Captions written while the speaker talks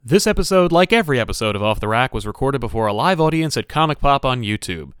This episode, like every episode of Off the Rack, was recorded before a live audience at Comic Pop on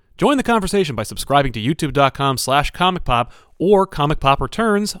YouTube. Join the conversation by subscribing to youtube.com/comicpop or Comic Pop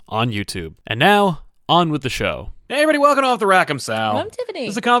Returns on YouTube. And now, on with the show. Hey everybody, welcome to Off the Rack. I'm Sal. I'm Tiffany.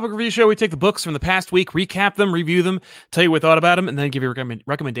 This is a comic book review show. We take the books from the past week, recap them, review them, tell you what we thought about them, and then give you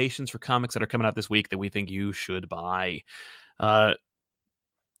recommendations for comics that are coming out this week that we think you should buy. Let's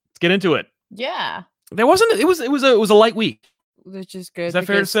get into it. Yeah. It was a light week. Which is good. Is that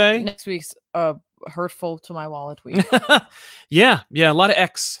fair to say? Next week's hurtful to my wallet week. yeah, a lot of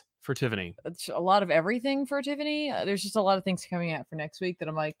X for Tiffany. It's a lot of everything for Tiffany. There's just a lot of things coming out for next week that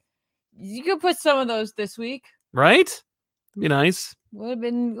I'm like, you could put some of those this week. Right? Be nice. Would have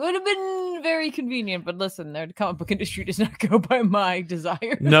been very convenient, but listen, the comic book industry does not go by my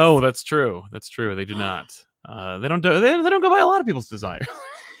desires. No, that's true. That's true. They do not. They don't go by a lot of people's desires.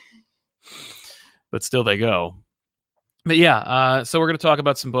 But still they go. But yeah, so we're going to talk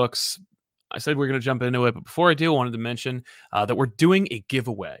about some books. I said we're going to jump into it, but before I do, I wanted to mention that we're doing a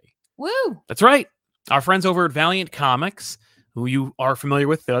giveaway. Woo! That's right. Our friends over at Valiant Comics, who you are familiar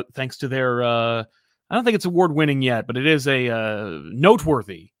with, thanks to their, I don't think it's award-winning yet, but it is a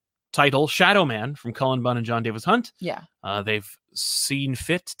noteworthy title, Shadow Man from Cullen Bunn and John Davis Hunt. Yeah. They've seen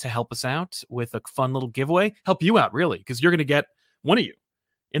fit to help us out with a fun little giveaway. Help you out, really, because you're going to get one of you.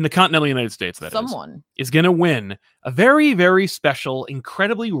 In the continental United States, that someone is going to win a very, very special,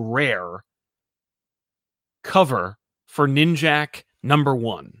 incredibly rare cover for Ninjak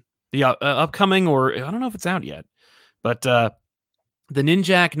 #1. The upcoming, or I don't know if it's out yet, but the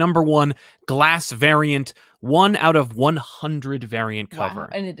Ninjak #1 glass variant, 1 out of 100 variant cover. Wow.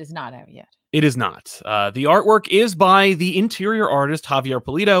 And it is not out yet. It is not. The artwork is by the interior artist, Javier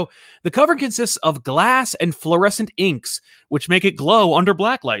Pulido. The cover consists of glass and fluorescent inks, which make it glow under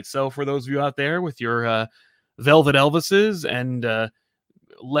blacklight. So for those of you out there with your Velvet Elvises and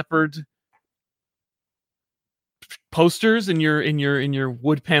leopard posters in your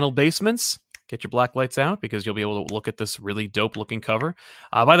wood panel basements, get your black lights out because you'll be able to look at this really dope looking cover.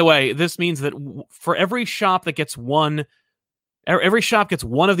 By the way, this means that for every shop that gets one... Every shop gets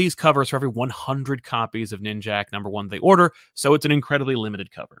one of these covers for every 100 copies of Ninjak #1 they order, so it's an incredibly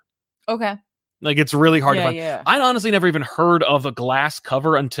limited cover. Okay. Like, it's really hard to find. Yeah. I'd honestly never even heard of a glass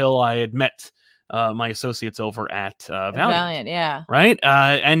cover until I had met my associates over at Valiant. Yeah. Right?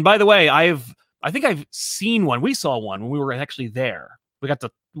 And by the way, I think I've seen one. We saw one when we were actually there.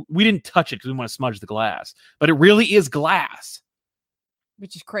 We didn't touch it because we didn't want to smudge the glass, but it really is glass.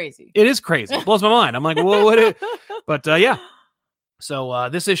 Which is crazy. It is crazy. It blows my mind. I'm like, well, what? But yeah. So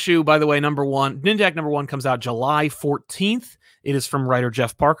this issue, by the way, Ninjak #1 comes out July 14th. It is from writer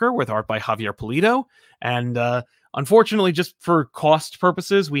Jeff Parker with art by Javier Pulido. And unfortunately, just for cost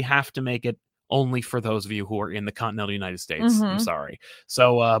purposes, we have to make it only for those of you who are in the continental United States. Mm-hmm. I'm sorry.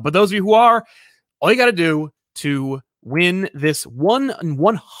 So, but those of you who are, all you got to do to win this 1 in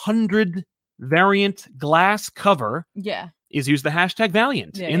 100 variant glass cover is use the hashtag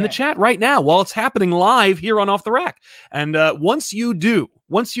Valiant in the chat right now while it's happening live here on Off the Rack. And once you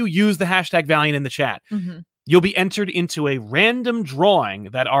use the hashtag Valiant in the chat, you'll be entered into a random drawing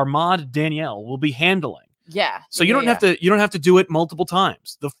that our mod Danielle will be handling. Yeah. So you don't have to do it multiple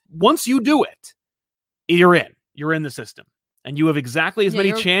times. Once you do it, you're in the system, and you have exactly as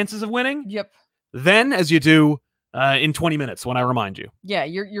many chances of winning. Yep. Then as you do in 20 minutes when I remind you. Yeah,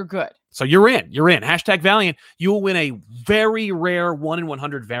 you're good. So you're in. Hashtag Valiant. You will win a very rare 1 in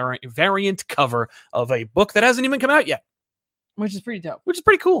 100 variant cover of a book that hasn't even come out yet. Which is pretty dope. Which is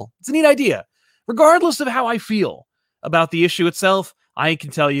pretty cool. It's a neat idea. Regardless of how I feel about the issue itself, I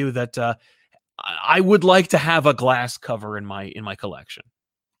can tell you that I would like to have a glass cover in my collection.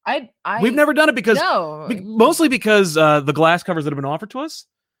 We've never done it because mostly because the glass covers that have been offered to us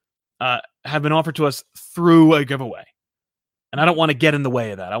have been offered to us through a giveaway. And I don't want to get in the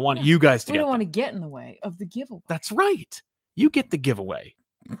way of that. I want you guys to get them. We don't want to get in the way of the giveaway. That's right. You get the giveaway.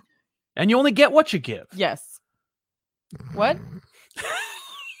 And you only get what you give. Yes. What?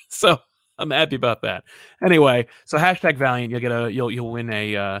 So I'm happy about that. Anyway, so hashtag Valiant, you'll win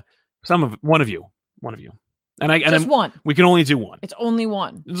one of you. And one. We can only do one. It's only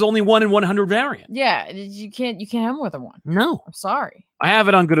one. There's only 1 in 100 variant. Yeah, you can't have more than one. No. I'm sorry. I have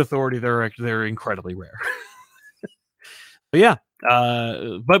it on good authority. They're incredibly rare. But yeah,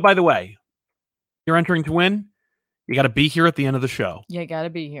 but by the way, you're entering to win. You got to be here at the end of the show. Yeah, you got to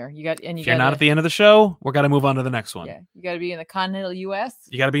be here. If you're not at the end of the show, we're got to move on to the next one. Yeah, you got to be in the continental U.S.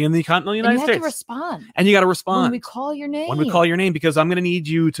 You got to be in the continental United States. You have to respond. And you got to respond when we call your name. Because I'm going to need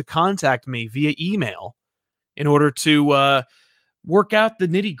you to contact me via email in order to work out the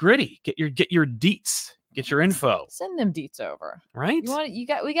nitty gritty. Get your deets. Get your info. Send them deets over. Right? We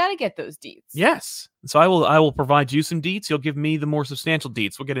got to get those deets. Yes. So I will provide you some deets. You'll give me the more substantial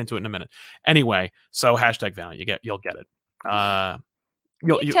deets. We'll get into it in a minute. Anyway, so hashtag Valiant. You'll get it.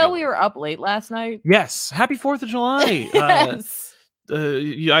 You tell we were up late last night. Yes. Happy 4th of July. Yes.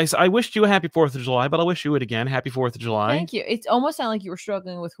 I wished you a happy 4th of July, but I'll wish you it again. Happy 4th of July. Thank you. It almost sounded like you were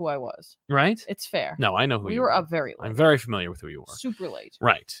struggling with who I was. Right? It's fair. No, I know who you were. We were up very late. I'm very familiar with who you are. Super late.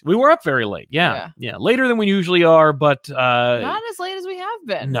 Right. We were up very late. Yeah. Later than we usually are, but not as late as we have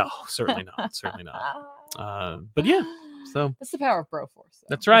been. No, certainly not. Certainly not. But yeah. So that's the power of Broforce.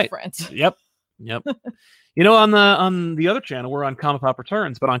 That's right. Friends. Yep. You know, on the other channel, we're on Comic Pop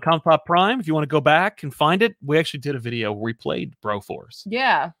Returns, but on Comic Pop Prime, if you want to go back and find it, we actually did a video where we played Broforce.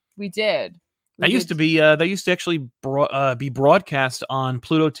 Yeah, we did. That used to actually be broadcast on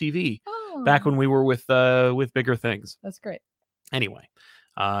Pluto TV back when we were with Bigger Things. That's great. Anyway,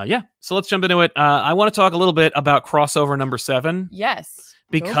 so let's jump into it. I want to talk a little bit about crossover number 7. Yes,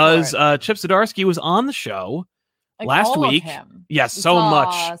 because Chip Zdarsky was on the show. Last week, yes, so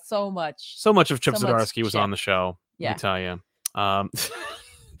much of Chip Zdarsky was on the show. Let me tell you,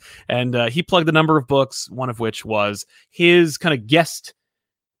 and he plugged a number of books, one of which was his kind of guest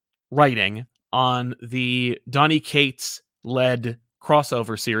writing on the Donny Cates led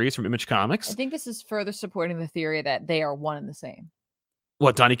crossover series from Image Comics. I think this is further supporting the theory that they are one and the same.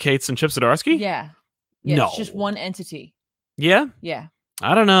 What, Donny Cates and Chip Zdarsky? Yeah, no, it's just one entity. Yeah,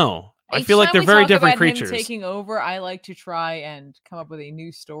 I don't know. I feel like they're very different creatures. Him taking over, I like to try and come up with a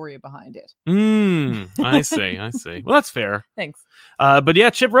new story behind it. I see. Well, that's fair. Thanks. But yeah,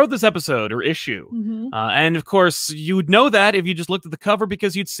 Chip wrote this episode or issue. And of course, you would know that if you just looked at the cover,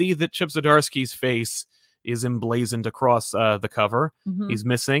 because you'd see that Chip Zdarsky's face is emblazoned across the cover. He's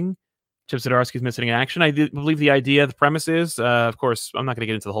missing. Chip Zdarsky's missing in action. I believe the premise is, of course, I'm not going to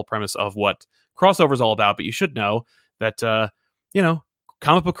get into the whole premise of what crossover is all about, but you should know that,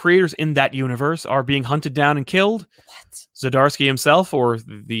 comic book creators in that universe are being hunted down and killed. What? Zdarsky himself, or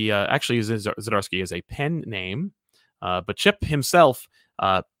actually Zdarsky is a pen name, but Chip himself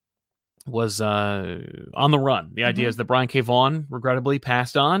was on the run. The idea is that Brian K. Vaughan regrettably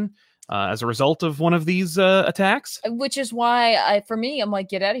passed on as a result of one of these attacks. Which is why, for me, I'm like,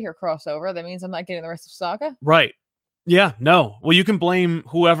 get out of here, crossover. That means I'm not getting the rest of Saga. Right. Yeah, no. Well, you can blame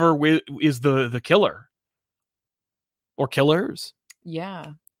whoever is the killer. Or killers.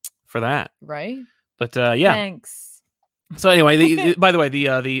 Yeah, for that, right? But yeah, thanks. So anyway, by the way,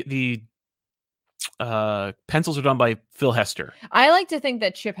 the pencils are done by Phil Hester. I like to think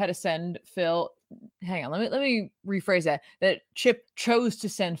that Chip had to send Phil. Hang on, let me rephrase that. That Chip chose to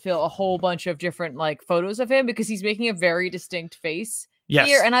send Phil a whole bunch of different photos of him because he's making a very distinct face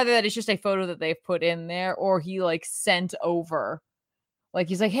here, and either that is just a photo that they've put in there, or he sent over.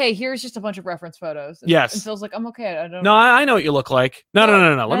 He's like, hey, here's just a bunch of reference photos. And Phil's like, I'm okay. I don't. No, I know what you look like. No.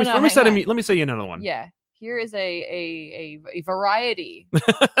 Let me say you another one. Yeah, here is a variety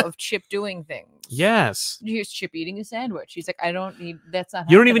of Chip doing things. Yes. Here's Chip eating a sandwich. He's like, I don't need. That's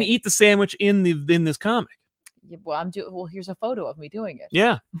not. You don't even eat the sandwich in this comic. Yeah, well, here's a photo of me doing it.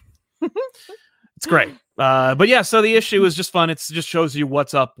 Yeah. It's great. But yeah, so the issue is just fun. It just shows you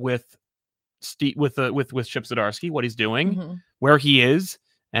what's up with Chip Zdarsky, what he's doing, where he is,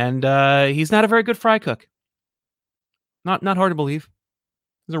 and he's not a very good fry cook. Not hard to believe.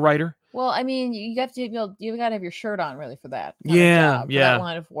 He's a writer. Well, I mean, you got to have your shirt on really for that. Yeah, that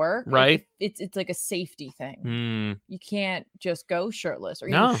line of work, right? It's like a safety thing. You can't just go shirtless, or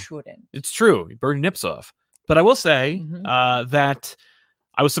you shouldn't. It's true. You burn your nips off. But I will say that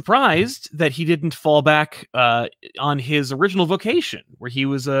I was surprised that he didn't fall back on his original vocation, where he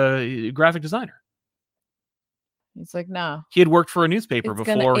was a graphic designer. He's like, no. He had worked for a newspaper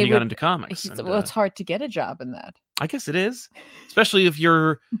before he got into comics. Well, it's hard to get a job in that. I guess it is, especially if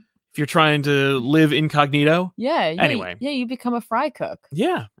you're trying to live incognito. Yeah. Anyway. Yeah, you become a fry cook.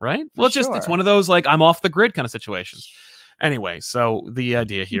 Yeah. Right. Well, it's one of those I'm off the grid kind of situations. Anyway, so the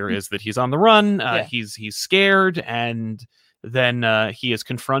idea here is that he's on the run. He's scared, and then he is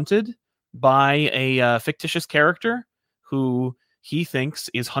confronted by a fictitious character who he thinks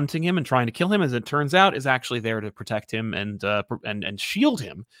is hunting him and trying to kill him, as it turns out is actually there to protect him and shield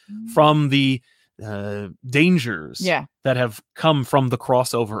him from the dangers that have come from the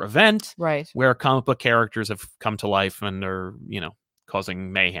crossover event, right? Where comic book characters have come to life and are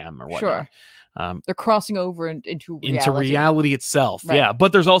causing mayhem or whatnot. Sure. They're crossing over into reality itself. Right. Yeah,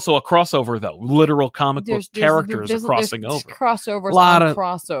 but there's also a crossover, though. Literal comic book characters are crossing over. Crossovers. A lot of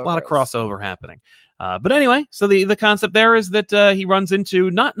crossover happening. But anyway, so the concept there is that he runs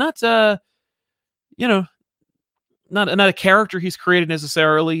into not not a character he's created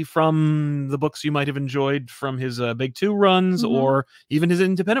necessarily from the books you might have enjoyed from his Big Two runs or even his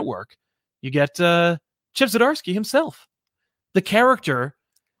independent work. You get Chip Zdarsky himself, the character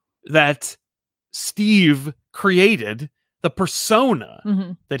that Steve created, the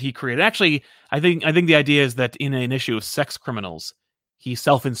persona that he created. Actually, I think the idea is that in an issue of Sex Criminals, he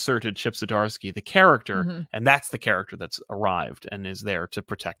self-inserted Chip Zdarsky, the character, and that's the character that's arrived and is there to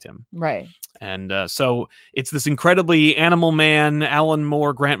protect him. Right. And so it's this incredibly Animal Man, Alan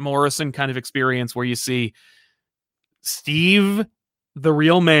Moore, Grant Morrison kind of experience where you see Steve, the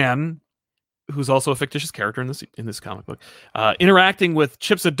real man, who's also a fictitious character in this comic book, interacting with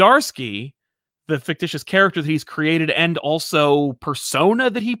Chip Zdarsky, the fictitious character that he's created, and also persona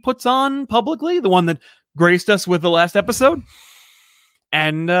that he puts on publicly, the one that graced us with the last episode.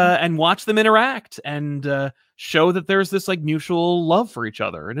 And watch them interact and show that there's this like mutual love for each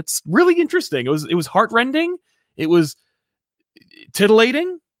other, and it's really interesting. It was heartrending, it was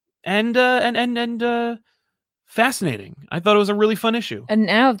titillating, and fascinating. I thought it was a really fun issue. And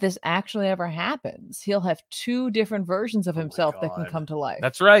now, if this actually ever happens, he'll have two different versions of himself that can come to life.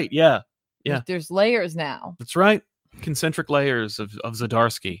 That's right. Yeah, yeah. There's layers now. That's right. Concentric layers of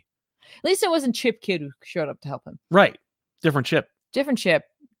Zdarsky. At least it wasn't Chip Kid who showed up to help him. Right. Different Chip. Different Chip,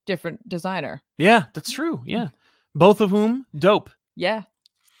 different designer. Yeah, that's true. Yeah. Both of whom dope. Yeah.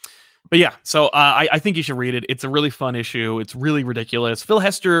 But yeah, so I think you should read it. It's a really fun issue. It's really ridiculous. Phil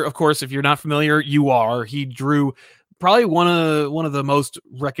Hester, of course, if you're not familiar, you are. He drew probably one of the most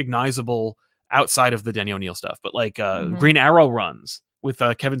recognizable outside of the Denny O'Neil stuff, but like Green Arrow runs with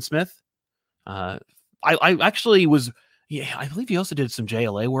Kevin Smith. I actually was, I believe he also did some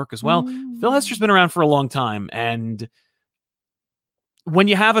JLA work as well. Phil Hester's been around for a long time, and when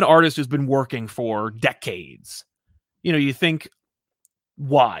you have an artist who's been working for decades, you think,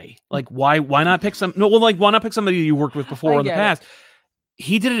 why? Like, why not pick why not pick somebody you worked with before in the past?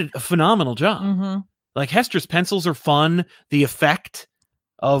 He did a phenomenal job. Like, Hester's pencils are fun. The effect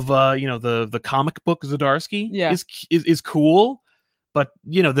of, the comic book Zdarsky is cool, but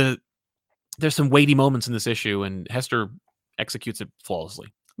there's some weighty moments in this issue, and Hester executes it flawlessly.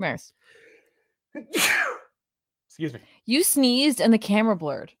 Nice. Excuse me. You sneezed and the camera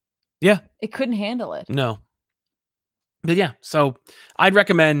blurred. Yeah. It couldn't handle it. No. But yeah, so I'd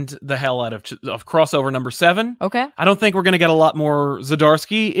recommend the hell out of crossover number 7. Okay. I don't think we're going to get a lot more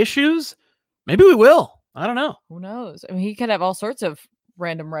Zdarsky issues. Maybe we will. I don't know. Who knows? I mean, he could have all sorts of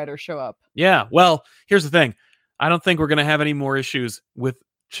random writers show up. Yeah. Well, here's the thing. I don't think we're going to have any more issues with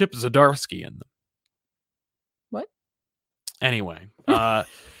Chip Zdarsky in them. What? Anyway.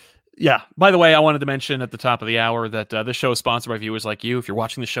 Yeah. By the way, I wanted to mention at the top of the hour that this show is sponsored by viewers like you. If you're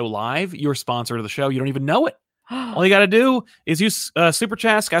watching the show live, you're a sponsor of the show. You don't even know it. All you got to do is use Super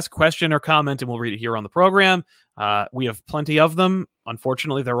Chat, ask a question or comment, and we'll read it here on the program. We have plenty of them.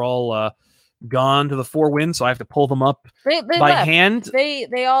 Unfortunately, they're all gone to the 4 winds, so I have to pull them up they by hand.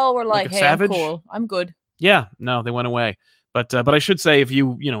 They all were like, hey, savage. I'm cool. I'm good. Yeah. No, they went away. But I should say, if you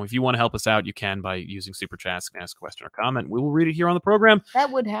want to help us out, you can by using Super Chat, ask a question or comment. We will read it here on the program.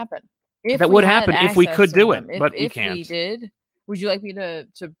 That would happen. That would happen if we could do it, but we can't. If we did, would you like me to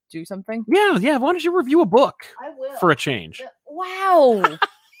do something? Yeah. Why don't you review a book? I will. For a change. Wow.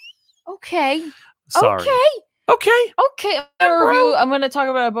 Okay. Sorry. Okay. I'm going to talk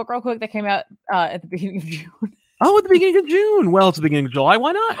about a book real quick that came out at the beginning of June. Oh, at the beginning of June. Well, it's the beginning of July.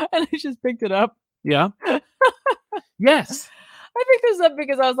 Why not? And I just picked it up. Yeah. Yes. I picked this up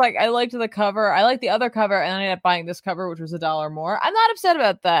because I was like, I liked the cover. I liked the other cover, and I ended up buying this cover, which was $1 more. I'm not upset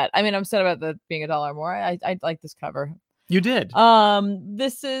about that. I mean, I'm upset about the being $1 more. I like this cover. You did.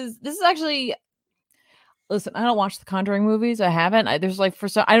 This is actually. Listen, I don't watch the Conjuring movies. I haven't. There's like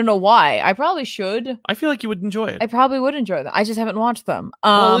I don't know why. I probably should. I feel like you would enjoy it. I probably would enjoy them. I just haven't watched them.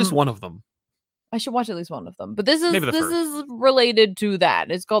 Well, at least one of them. I should watch at least one of them. But this is related to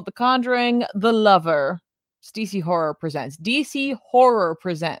that. It's called The Conjuring, The Lover. It's DC Horror Presents. DC Horror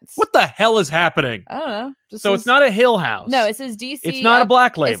Presents. What the hell is happening? I don't know. It's not a Hill House. No, it says DC. It's not a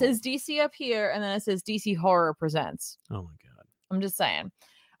black label. It says DC up here, and then it says DC Horror Presents. Oh my god. I'm just saying.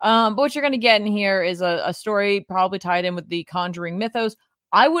 But what you're going to get in here is a story probably tied in with the Conjuring mythos.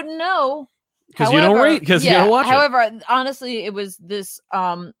 I wouldn't know. Because you don't read, because you don't watch however, honestly, it was this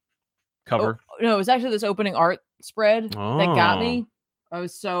cover. No, it was actually this opening art spread that got me. I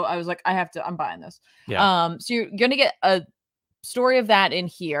was like, I'm buying this. Yeah. So you're gonna get a story of that in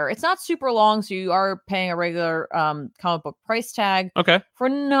here. It's not super long, so you are paying a regular comic book price tag. Okay. For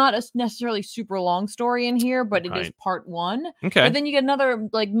not a necessarily super long story in here, but it is part 1. Okay. But then you get another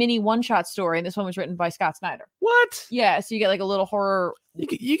like mini one-shot story, and this one was written by Scott Snyder. What? Yeah, so you get like a little horror.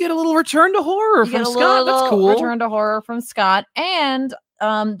 You get a little return to horror from Scott. That's cool. Return to horror from Scott, and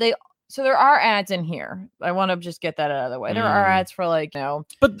So there are ads in here. I want to just get that out of the way. There are ads for like,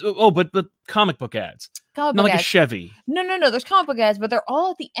 But comic book ads. Not like ads. A Chevy. No. There's comic book ads, but they're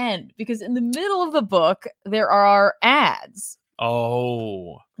all at the end because in the middle of the book there are ads.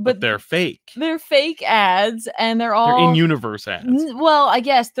 Oh, but they're fake. They're fake ads, and they're in-universe ads. Well, I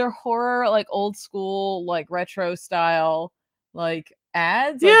guess they're horror, like old school, like retro style, like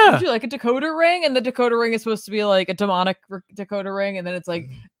ads. Like, yeah, you do like a decoder ring, and the decoder ring is supposed to be like a demonic decoder ring, and then it's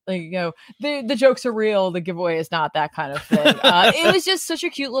like the jokes are real, the giveaway is not, that kind of thing. It was just such a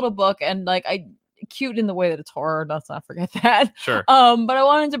cute little book, and like cute in the way that it's horror, let's not forget that. Sure. But I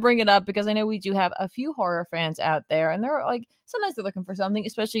wanted to bring it up because I know we do have a few horror fans out there, and they're like, sometimes they're looking for something,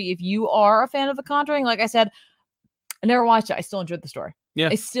 especially if you are a fan of The Conjuring. Like I said, I never watched it. I still enjoyed the story. Yeah,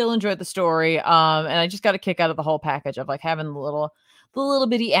 I still enjoyed the story. And I just got a kick out of the whole package of like having the little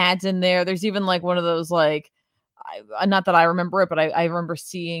bitty ads in there. There's even like one of those like, not that I remember it, but I remember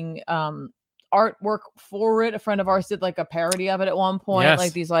seeing artwork for it. A friend of ours did like a parody of it at one point. Yes.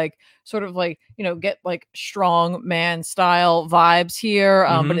 Like these like sort of like, get like strong man style vibes here.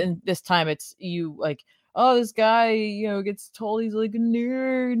 But in this time it's you like, oh, this guy, gets told he's like a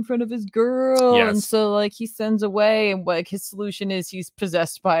nerd in front of his girl. Yes. And so like he sends away, and like his solution is he's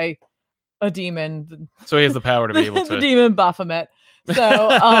possessed by a demon. So he has the power to be able to the demon Baphomet. So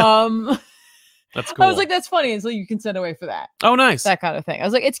that's cool. I was like, that's funny. And so you can send away for that. Oh, nice. That kind of thing. I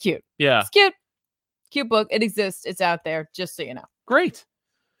was like, it's cute. Yeah. It's cute. Cute book. It exists. It's out there. Just so you know. Great.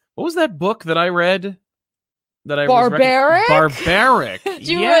 What was that book that I read? Barbaric? Barbaric.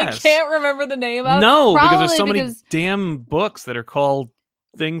 Do you can't remember the name of it? No, because there's so many damn books that are called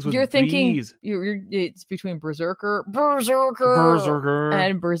things with you're thinking B's. It's between Berserker,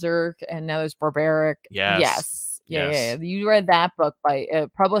 and Berserk, and now there's Barbaric. Yes. Yeah. You read that book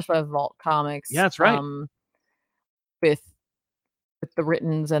published by Vault Comics. Yeah, that's right. With the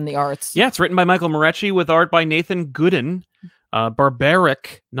writtens and the arts. Yeah, it's written by Michael Morecci with art by Nathan Gooden.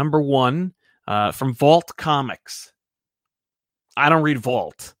 Barbaric #1 from Vault Comics. I don't read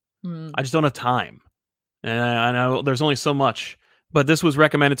Vault. I just don't have time. And I know there's only so much. But this was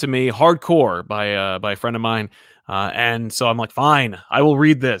recommended to me hardcore by a friend of mine. And so I'm like, fine, I will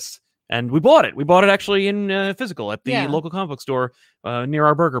read this. And we bought it. We bought it actually in physical at the local comic book store near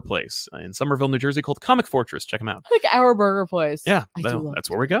our burger place in Somerville, New Jersey, called Comic Fortress. Check them out. Like our burger place. Yeah, that's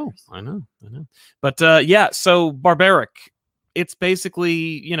where we go. I know. But so Barbaric, it's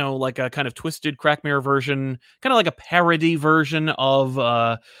basically, like a kind of twisted crack mirror version, kind of like a parody version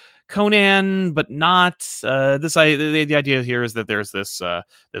of Conan, but not. The idea here is that there's this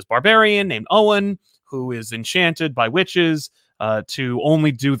barbarian named Owen who is enchanted by witches to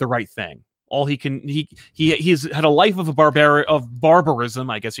only do the right thing. All he's had a life of barbarism,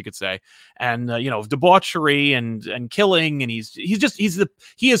 I guess you could say, and of debauchery and killing, and he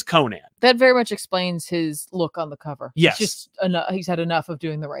is Conan. That very much explains his look on the cover. Yes, he's had enough of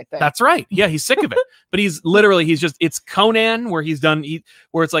doing the right thing. That's right. Yeah, he's sick of it. But it's Conan where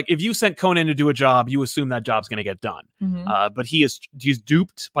where it's like if you sent Conan to do a job, you assume that job's going to get done. But he's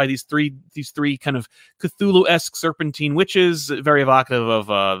duped by these three kind of Cthulhu-esque serpentine witches, very evocative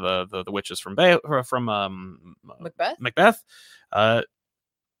of the witches from Macbeth,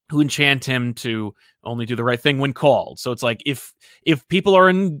 who enchant him to only do the right thing when called. So it's like if people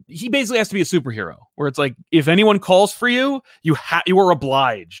are he basically has to be a superhero, where it's like if anyone calls for you, you are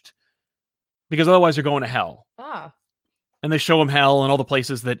obliged, because otherwise you're going to hell. And they show him hell and all the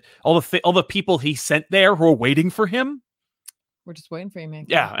places that all the people he sent there who are waiting for him. We're just waiting for you, man.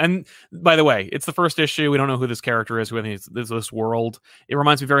 Yeah, and by the way, it's the first issue. We don't know who this character is. Who is this world? It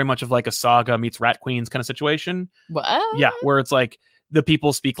reminds me very much of like a Saga meets Rat Queens kind of situation. What? Yeah, where it's like the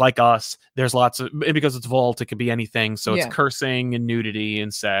people speak like us. There's lots of, because it's Vault, it could be anything. So it's cursing and nudity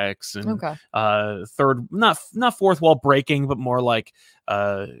and sex and third, not fourth wall breaking, but more like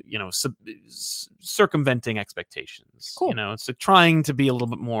circumventing expectations. Cool. It's trying to be a little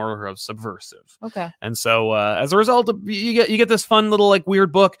bit more subversive. Okay. And so as a result, you get this fun little like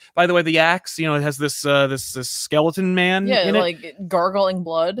weird book. By the way, the axe, it has this skeleton man. in like it. Gargling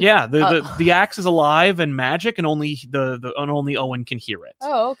blood. Yeah, the axe is alive and magic, and only only Owen can hear it.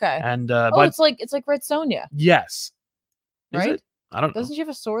 Oh, okay. And it's like Red Sonja. Yes. Right? I don't know. Doesn't she have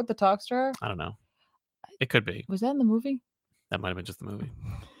a sword that talks to her? I don't know. It could be. Was that in the movie? That might have been just the movie.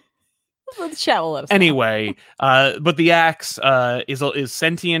 The chat will let us anyway, but the axe is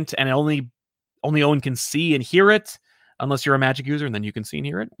sentient, and only Owen can see and hear it, unless you're a magic user, and then you can see and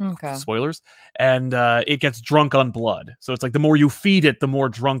hear it. Okay. Spoilers. And it gets drunk on blood. So it's like the more you feed it, the more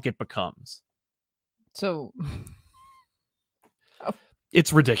drunk it becomes. So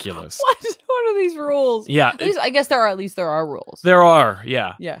it's ridiculous. What are these rules? Yeah. I guess there are rules. There are,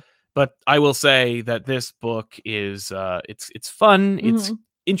 yeah. Yeah. But I will say that this book is it's fun, it's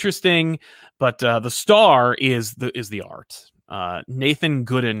interesting, but the star is the art. Nathan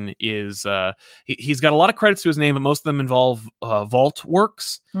Gooden is he's got a lot of credits to his name, but most of them involve Vault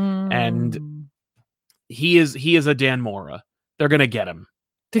works, and he is a Dan Mora. They're gonna get him.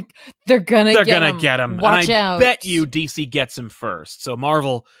 They're gonna get him. Watch and out. I bet you DC gets him first. So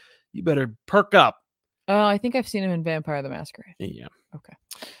Marvel, you better perk up. Oh, I think I've seen him in Vampire the Masquerade. Yeah. Okay.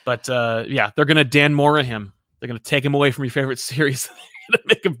 But yeah, they're gonna Dan Mora him. They're gonna take him away from your favorite series. They're gonna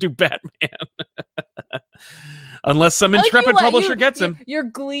make him do Batman. Unless some intrepid publisher gets him. Your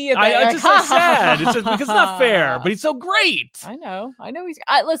glee about it. It's just so sad. It's just because it's not fair, but he's so great. I know he's.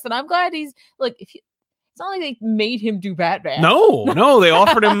 Listen, I'm glad he's like. It's not like they made him do Batman. No, they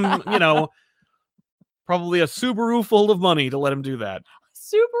offered him, probably a Subaru full of money to let him do that.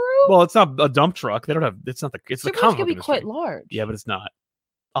 Subaru? Well, it's not a dump truck. They don't have. It's not the. It's the comic can be industry. quite large. Yeah, but it's not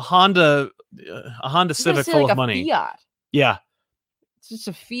a Honda Civic full of money. Fiat. Yeah. It's just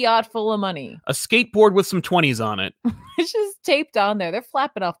a Fiat full of money. A skateboard with some 20s on it. It's just taped on there. They're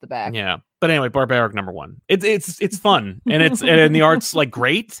flapping off the back. Yeah. But anyway, Barbaric #1. It's fun. And the art's like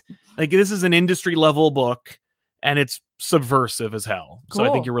great. Like this is an industry level book and it's subversive as hell. Cool. So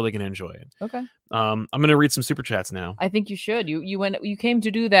I think you're really gonna enjoy it. Okay. I'm gonna read some super chats now. I think you should. You came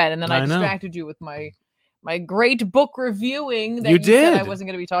to do that, and then I distracted you with my great book reviewing that you said I wasn't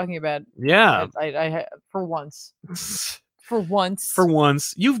gonna be talking about. Yeah. I for once. For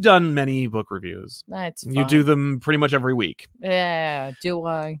once. You've done many book reviews. That's fine. You do them pretty much every week. Yeah, do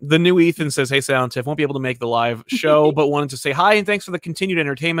I? The new Ethan says, hey, Silent Tiff, won't be able to make the live show, but wanted to say hi and thanks for the continued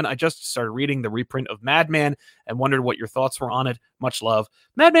entertainment. I just started reading the reprint of Madman and wondered what your thoughts were on it. Much love.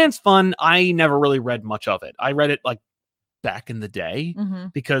 Madman's fun. I never really read much of it. I read it like back in the day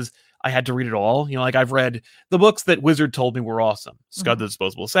because I had to read it all. Like I've read the books that Wizard told me were awesome. Scud the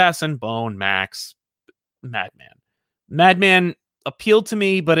Disposable Assassin, Bone, Max, Madman. Madman appealed to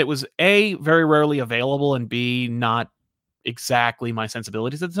me, but it was A, very rarely available, and B, not exactly my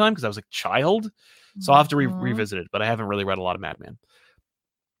sensibilities at the time because I was a child. So I'll have to revisit it, but I haven't really read a lot of Madman.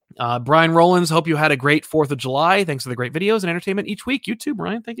 Brian Rollins, hope you had a great 4th of July. Thanks for the great videos and entertainment each week. You too,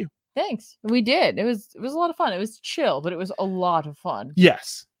 Brian. Thank you. Thanks. We did. It was a lot of fun. It was chill, but it was a lot of fun.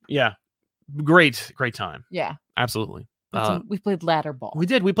 Yes. Yeah. Great time. Yeah. Absolutely. We played ladder ball. We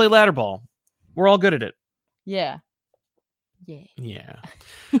did. We played ladder ball. We're all good at it. Yeah. Yeah.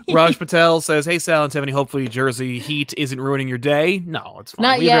 Raj Patel says, hey, Sal and Tiffany, hopefully Jersey heat isn't ruining your day. No, it's fine.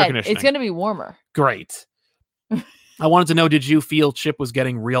 Not yet. It's going to be warmer. Great. I wanted to know, did you feel Chip was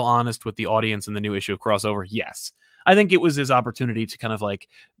getting real honest with the audience in the new issue of Crossover? Yes. I think it was his opportunity to kind of like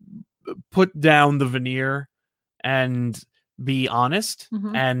put down the veneer and be honest.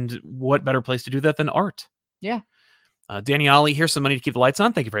 And what better place to do that than art? Yeah. Danny Ollie, here's some money to keep the lights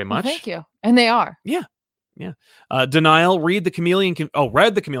on. Thank you very much. Well, thank you. And they are. Yeah. Denial, read the Chameleon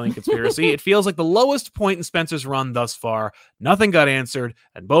Conspiracy. It feels like the lowest point in Spencer's run thus far. Nothing got answered,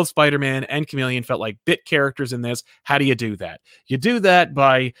 and both Spider-Man and Chameleon felt like bit characters in this. How do you do that? You do that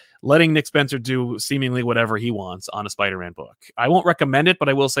by letting Nick Spencer do seemingly whatever he wants on a Spider-Man book. I won't recommend it, but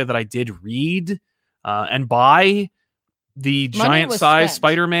I will say that I did read and buy the giant-size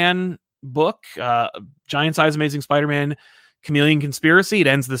Spider-Man book, Giant-Size Amazing Spider-Man Chameleon Conspiracy. It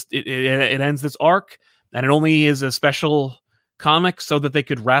ends this arc. And it only is a special comic so that they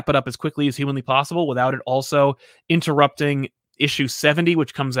could wrap it up as quickly as humanly possible without it also interrupting issue 70,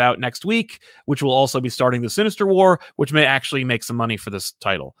 which comes out next week, which will also be starting the Sinister War, which may actually make some money for this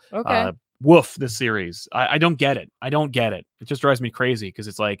title. Okay. Woof, this series. I don't get it. It just drives me crazy because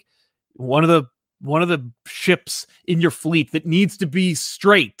it's like one of the ships in your fleet that needs to be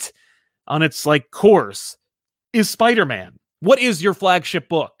straight on its like course is Spider-Man. What is your flagship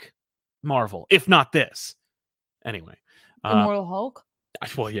book, Marvel, if not this? Anyway, Immortal Hulk.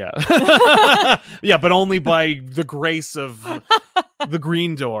 Well, yeah. Yeah, but only by the grace of the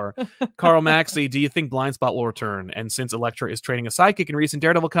Green Door. Carl Maxey, do you think Blindspot will return? And since Elektra is training a sidekick in recent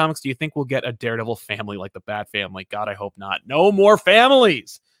Daredevil comics, do you think we'll get a Daredevil family like the Bat Family? God, I hope not. No more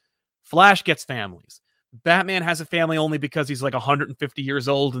families. Flash gets families. Batman has a family only because he's like 150 years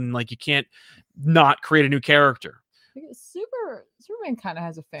old and like you can't not create a new character. Superman kind of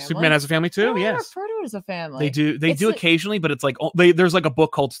has a family. Superman has a family too. Yeah, yes, refer to it as a family. They do occasionally, but it's like there's like a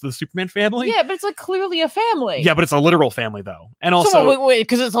book called The Superman Family. Yeah, but it's like clearly a family. Yeah, but it's a literal family though, and also so, wait,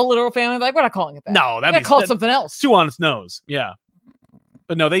 because it's a literal family. Like we're not calling it that. No, that'd be called something else. Too on its nose. Yeah,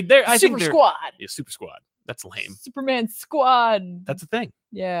 but no, I think they're Squad. Yeah, Super Squad. That's lame. Superman Squad. That's a thing.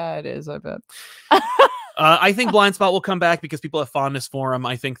 Yeah, it is. I bet. I think Blind Spot will come back because people have fondness for him.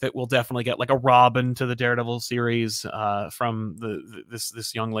 I think that we'll definitely get like a Robin to the Daredevil series from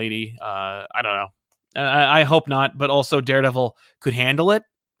this young lady. I don't know. I hope not, but also Daredevil could handle it.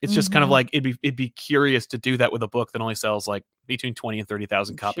 It's just kind of like it'd be curious to do that with a book that only sells like between 20 and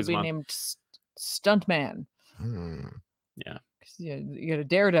 30,000 copies a month. Named Stuntman. Yeah. You got a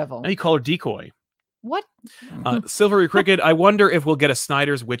Daredevil. And you call her Decoy. What? Silvery Cricket. I wonder if we'll get a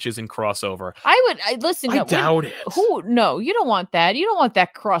Snyder's Witches in crossover. I doubt it. No, you don't want that. You don't want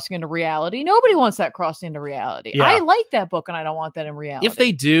that crossing into reality. Nobody wants that crossing into reality. Yeah. I like that book, and I don't want that in reality. If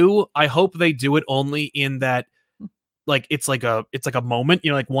they do, I hope they do it only in that, like it's like a moment,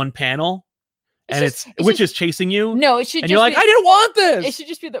 like one panel, and it's witches chasing you. No, it should. And you're like, I didn't want this. It should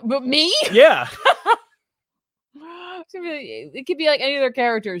just be but me. Yeah. It could be like any other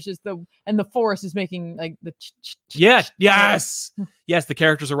characters, just the forest is making like the yes. The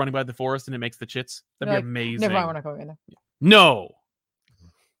characters are running by the forest and it makes the chits. That'd be amazing. Never mind, we're not going in there. No,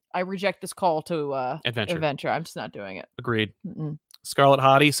 I reject this call to adventure. I'm just not doing it. Agreed. Scarlet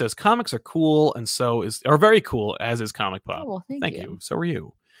Hottie says comics are cool, and are very cool, as is Comic Pop. Oh, well, thank you. So are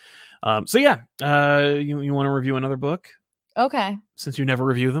you. So yeah, you want to review another book? Okay. Since you never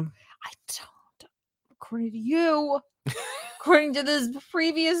review them, I don't. According to you. According to this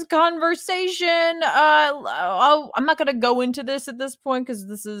previous conversation, I'm not going to go into this at this point because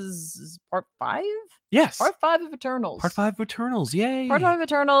this is part 5. Yes, part 5 of Eternals. Part 5 of Eternals, yay! Part 5 of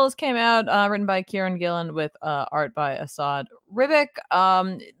Eternals came out, written by Kieran Gillen with art by Asad Ribic.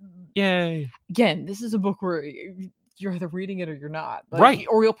 Yay! Again, this is a book where you're either reading it or you're not, right?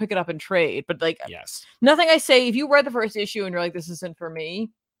 Or you'll pick it up and trade. But like, yes, nothing I say. If you read the first issue and you're like, this isn't for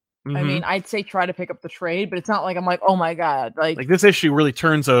me. I mean, I'd say try to pick up the trade, but it's not like I'm like, oh my god, like this issue really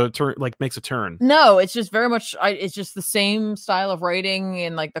makes a turn. No, it's just very much. It's just the same style of writing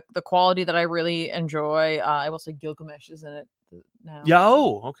and like the quality that I really enjoy. I will say Gilgamesh is in it now. Yeah.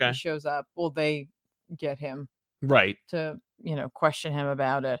 Oh, okay. He shows up. Well, they get him right to question him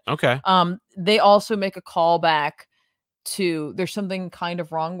about it. Okay. They also make a callback to there's something kind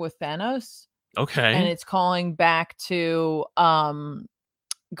of wrong with Thanos. Okay. And it's calling back to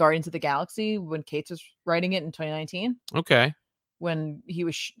Guardians of the Galaxy when Cates was writing it in 2019. Okay. When he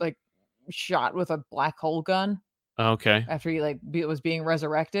was shot with a black hole gun. Okay. After he was being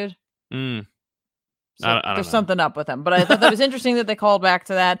resurrected. So I don't there's know. Something up with him, but I thought that was interesting that they called back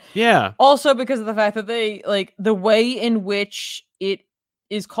to that. Yeah. Also because of the fact that they the way in which it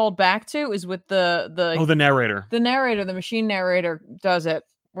is called back to is with the narrator. The narrator, the machine narrator does it.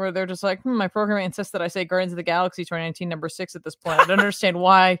 Where they're just like, my programming insists that I say Guardians of the Galaxy 2019 number 6 at this point. I don't understand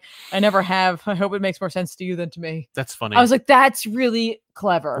why. I never have. I hope it makes more sense to you than to me. That's funny. I was like, that's really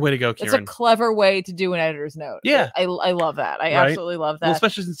clever. Way to go, Kieran. It's a clever way to do an editor's note. Yeah. I love that. I absolutely love that. Well,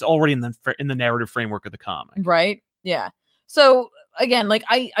 especially since it's already in the narrative framework of the comic. Right? Yeah. So again,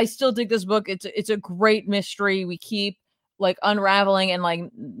 I still dig this book. It's a great mystery. We keep unraveling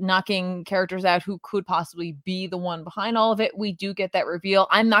and knocking characters out who could possibly be the one behind all of it. We do get that reveal.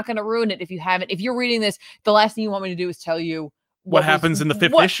 I'm not going to ruin it if you haven't. If you're reading this, the last thing you want me to do is tell you what happens in the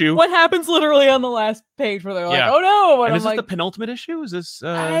 5th issue. What happens literally on the last page where they're like, oh no. And is this the penultimate issue? Is this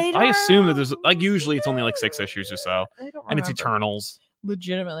I assume that there's usually it's only 6 issues or so. And it's Eternals.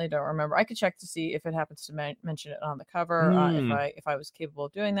 Legitimately don't remember. I could check to see if it happens to mention it on the cover if I was capable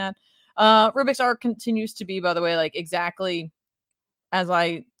of doing that. Rubik's art continues to be, by the way, exactly as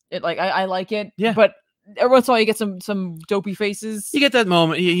I like it. Yeah. But every once in a while you get some dopey faces. You get that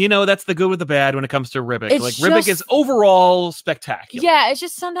moment. That's the good with the bad when it comes to Ribic. Ribic is overall spectacular. Yeah, it's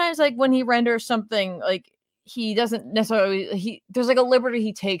just sometimes when he renders something he doesn't necessarily there's a liberty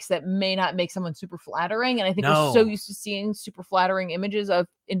he takes that may not make someone super flattering. And I think we're so used to seeing super flattering images of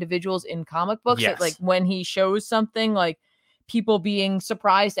individuals in comic books that when he shows something people being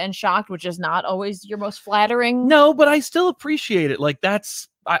surprised and shocked, which is not always your most flattering. No, but I still appreciate it. That's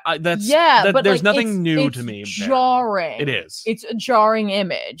but there's nothing new to me. Jarring. It is. It's a jarring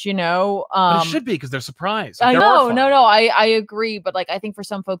image, but it should be because they're surprised. I know. No, I agree. But I think for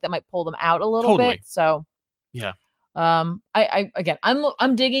some folk that might pull them out a little bit. So yeah. I'm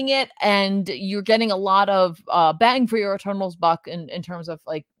digging it, and you're getting a lot of bang for your Eternals buck in terms of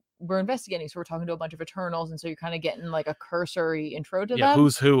we're investigating, so we're talking to a bunch of Eternals, and so you're kind of getting like a cursory intro to them.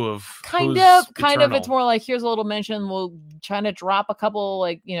 Who's who of kind of. It's more like here's a little mention. We'll try to drop a couple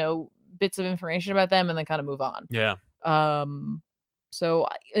like bits of information about them, and then kind of move on. Yeah. So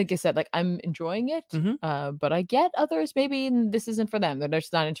like I said, like I'm enjoying it, but I get others maybe this isn't for them. They're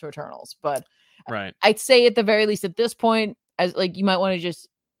just not into Eternals. But right, I'd say at the very least at this point, as like you might want to just,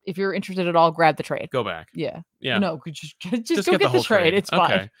 if you're interested at all, grab the trade. Go back. Yeah. Yeah. No, just go get the trade. It's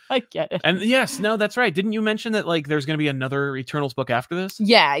fine. Okay. I get it. And yes, no, that's right. Didn't you mention that like there's going to be another Eternals book after this?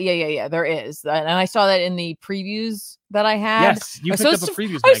 Yeah. There is. And I saw that in the previews that I had. Yes, you picked up a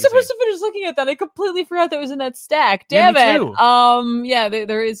previews magazine. I was supposed to finish looking at that. I completely forgot that was in that stack. Damn it. Too. Yeah,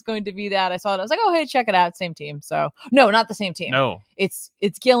 there is going to be that. I saw it. I was like, oh, hey, check it out. Same team. So no, not the same team. No. It's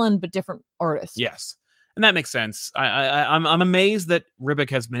Gillen, but different artists. Yes. And that makes sense. I'm amazed that Ribic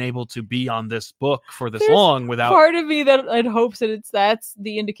has been able to be on this book for this long without. Part of me that it hopes that that's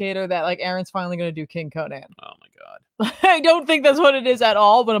the indicator that like Aaron's finally going to do King Conan. Oh my god! I don't think that's what it is at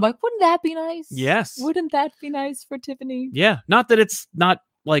all. But I'm like, wouldn't that be nice? Yes. Wouldn't that be nice for Tiffany? Yeah. Not that it's not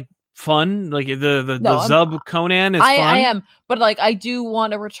like fun. Like the Zub Conan is fun. I am, but like I do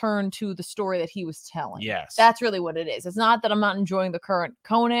want to return to the story that he was telling. Yes. That's really what it is. It's not that I'm not enjoying the current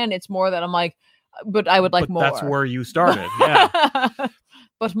Conan. It's more that I'm like. But I would like more. That's where you started. Yeah.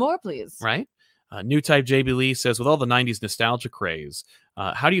 But more, please. Right. New Type JB Lee says, with all the 90s nostalgia craze,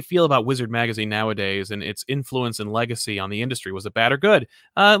 how do you feel about Wizard Magazine nowadays and its influence and legacy on the industry? Was it bad or good?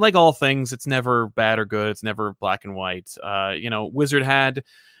 Like all things, it's never bad or good. It's never black and white. Wizard had...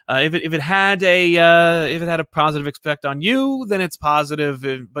 if it had a positive effect on you, then it's positive.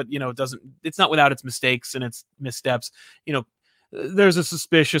 But it's not without its mistakes and its missteps. There's a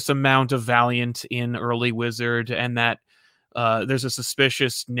suspicious amount of Valiant in early Wizard, and that there's a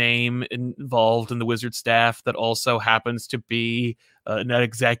suspicious name involved in the Wizard staff that also happens to be an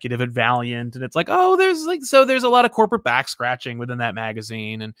executive at Valiant, and it's like, oh, there's a lot of corporate back scratching within that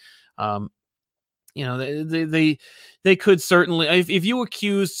magazine, and they could certainly, if you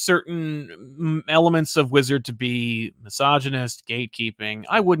accused certain elements of Wizard to be misogynist, gatekeeping,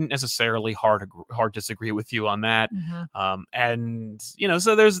 I wouldn't necessarily hard disagree with you on that. And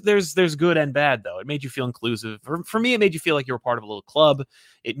so there's good and bad though. It made you feel inclusive. For me, it made you feel like you were part of a little club.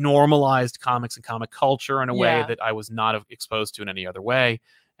 It normalized comics and comic culture in a way that I was not exposed to in any other way.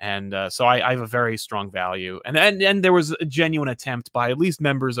 And so I have a very strong value. And there was a genuine attempt by at least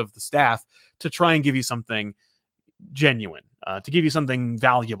members of the staff to try and give you something genuine, to give you something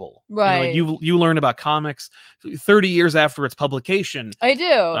valuable. Right. You learn about comics 30 years after its publication. I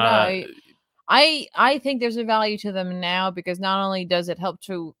do. I think there's a value to them now because not only does it help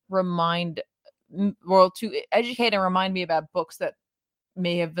to to educate and remind me about books that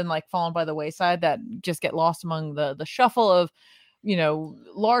may have been like fallen by the wayside that just get lost among the shuffle of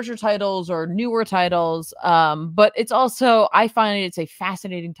larger titles or newer titles. But it's also, I find it's a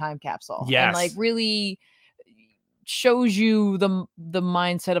fascinating time capsule. Yes. And like really shows you the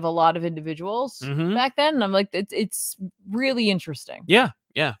mindset of a lot of individuals back then. And I'm like, it's really interesting. Yeah.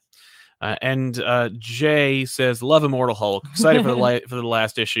 Yeah. And Jay says, love Immortal Hulk. Excited for the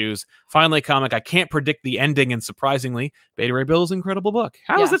last issues. Finally, a comic I can't predict the ending, and surprisingly, Beta Ray Bill is an incredible book.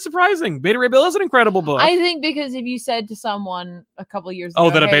 How is that surprising? Beta Ray Bill is an incredible book. I think because if you said to someone a couple of years ago,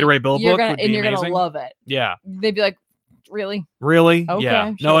 that a Beta Ray Bill book would be you're going to love it. Yeah. They'd be like, really? Really? Okay, yeah.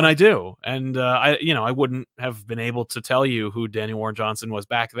 sure. No, and I do. And I wouldn't have been able to tell you who Daniel Warren Johnson was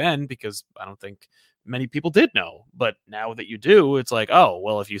back then because I don't think many people did know. But now that you do, it's like, oh,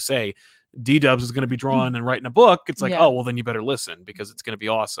 well, if you say D-Dubs is going to be drawing and writing a book, it's like, oh, well, then you better listen because it's going to be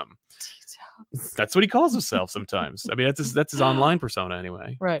awesome. That's what he calls himself sometimes. I mean, that's his online persona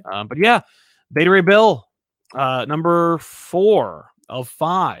anyway. Right. But yeah, Beta Ray Bill, number 4 of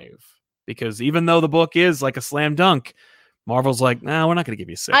 5. Because even though the book is like a slam dunk, Marvel's like, nah, we're not going to give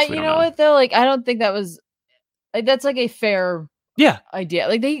you 6. You know what though? Like, I don't think that was like that's like a fair idea.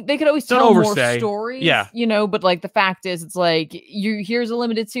 Like they could always tell more stories. Yeah. But like the fact is, it's like here's a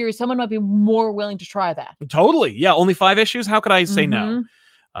limited series. Someone might be more willing to try that. Totally. Yeah. Only 5 issues. How could I say no?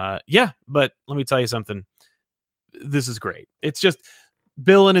 Yeah. But let me tell you something. This is great. It's just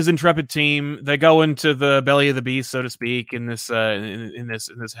Bill and his intrepid team. They go into the belly of the beast, so to speak, in this in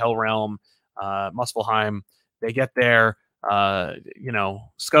this hell realm, Muspelheim. They get there.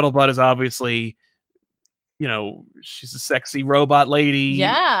 Scuttlebutt is obviously, she's a sexy robot lady.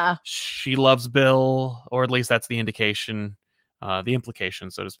 Yeah, she loves Bill, or at least that's the indication, the implication,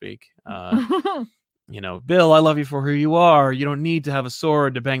 so to speak. Bill, I love you for who you are. You don't need to have a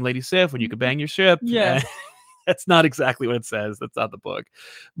sword to bang Lady Sif when you could bang your ship. Yeah. That's not exactly what it says. That's not the book.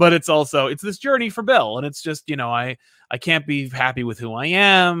 But it's this journey for Bill. And it's just, I can't be happy with who I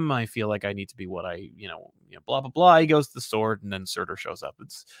am. I feel like I need to be what I, blah, blah, blah. He goes to the sword and then Surtur shows up.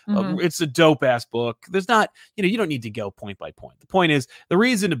 It's a dope ass book. There's not, you don't need to go point by point. The point is the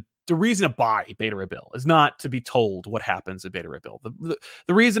reason to buy Beta Ray Bill is not to be told what happens in Beta Ray Bill.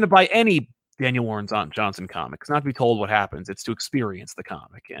 The reason to buy any Daniel Warren Johnson comic is not to be told what happens. It's to experience the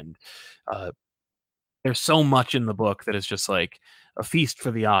comic. And, there's so much in the book that is just like a feast for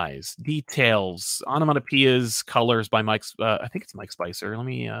the eyes. Details, onomatopoeias, colors by Mike. I think it's Mike Spicer. Let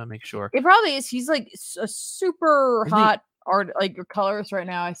me make sure. It probably is. He's like a super hot art, like your colors right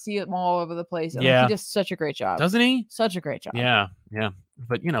now. I see it all over the place. And he does such a great job. Doesn't he? Such a great job. Yeah.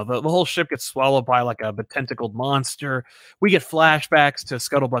 But the whole ship gets swallowed by like a tentacled monster. We get flashbacks to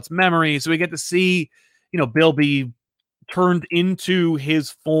Scuttlebutt's memories. So we get to see, Bill be turned into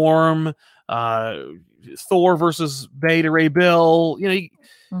his form. Thor versus Beta Ray Bill,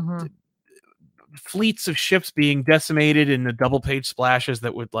 fleets of ships being decimated in the double page splashes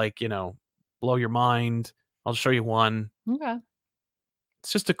that would blow your mind. I'll show you one. Okay.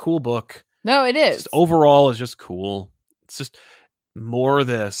 It's just a cool book. No, it is. Overall, it's just cool. It's just more of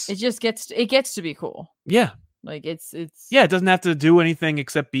this. It gets to be cool. Yeah. Like it doesn't have to do anything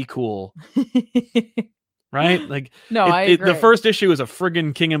except be cool. Right? Like, no, I agree. The first issue is a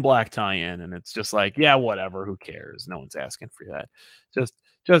friggin' King in Black tie-in, and it's just like, yeah, whatever, who cares? No one's asking for that.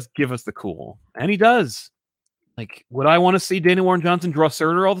 Just give us the cool. And he does. Like, would I want to see Daniel Warren Johnson draw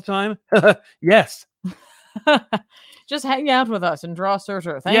Surtur all the time? Yes. Just hang out with us and draw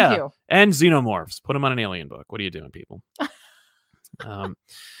Surtur. Thank you. And Xenomorphs. Put him on an alien book. What are you doing, people?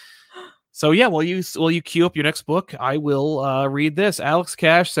 So yeah, while you queue up your next book, I will read this. Alex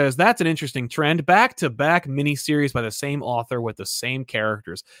Cash says, that's an interesting trend. Back-to-back miniseries by the same author with the same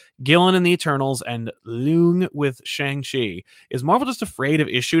characters. Gillen in the Eternals and Leung with Shang-Chi. Is Marvel just afraid of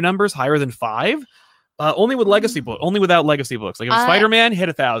issue numbers higher than 5? Only with legacy book. Only without legacy books. Like if Spider-Man hit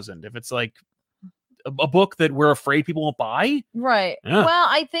 1,000. If it's like a book that we're afraid people won't buy. Right. Yeah. Well,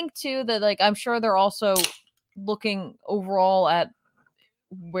 I think too that I'm sure they're also looking overall at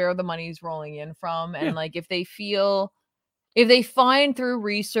where the money's rolling in from, and if they find through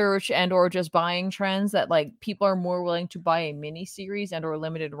research and or just buying trends that people are more willing to buy a mini series and or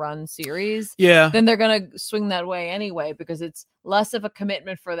limited run series, then they're gonna swing that way anyway, because it's less of a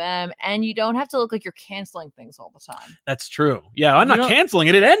commitment for them, and you don't have to look like you're canceling things all the time. That's true. Yeah, I'm not canceling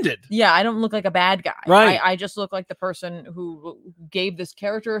it. It ended. Yeah, I don't look like a bad guy. Right. I just look like the person who gave this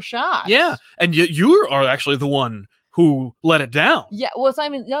character a shot. Yeah, and you are actually the one who let it down. Yeah, well,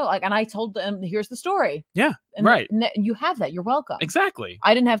 Simon, and I told them, here's the story. Yeah, and right. You have that. You're welcome. Exactly.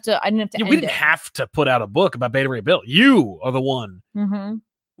 I didn't have to. Yeah, we didn't have to put out a book about Beta Ray Bill. You are the one. Mm-hmm.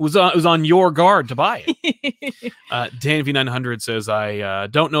 Was on your guard to buy it. Dan V900 says, I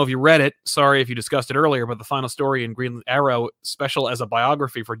don't know if you read it. Sorry if you discussed it earlier, but the final story in Green Arrow, special as a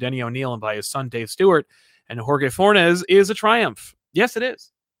biography for Denny O'Neil and by his son Dave Stewart and Jorge Fornes, is a triumph. Yes, it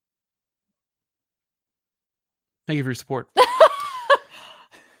is. Thank you for your support.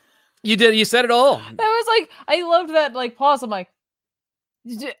 You did. You said it all. That was I loved that pause. I'm like,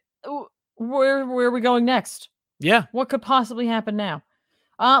 where are we going next? Yeah. What could possibly happen now?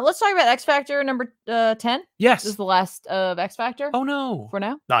 Let's talk about X Factor number 10. Yes. This is the last of X Factor. Oh no. For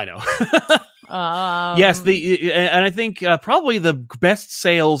now? I know. Yes, and I think probably the best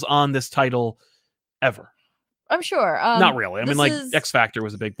sales on this title ever. I'm sure. Not really. I mean, X Factor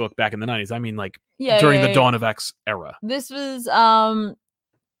was a big book back in the 90s. I mean, during the dawn of X era. This was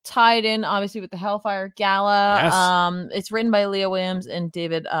tied in, obviously, with the Hellfire Gala. Yes. It's written by Leah Williams and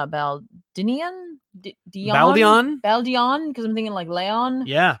David Baldeon? Baldeon? Because I'm thinking Leon.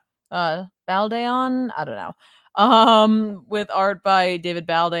 Yeah. Baldeon? I don't know. With art by David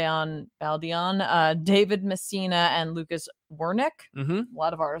Baldeon, David Messina, and Lucas Wernick. Mm-hmm. A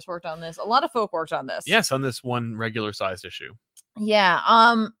lot of artists worked on this. A lot of folk worked on this. Yes, on this one regular sized issue. Yeah.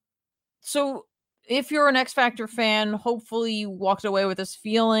 So if you're an X Factor fan, hopefully you walked away with this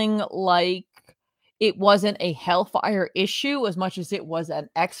feeling like it wasn't a Hellfire issue as much as it was an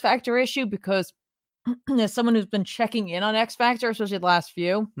X Factor issue, because as someone who's been checking in on X Factor, especially the last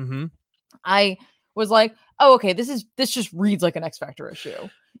few, mm-hmm. I was like, oh, okay, this just reads like an X Factor issue.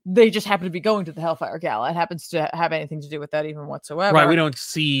 They just happen to be going to the Hellfire Gala. It happens to have anything to do with that even whatsoever. Right. We don't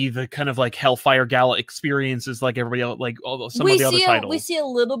see the kind of Hellfire Gala experiences like everybody else, some of the other titles. We see a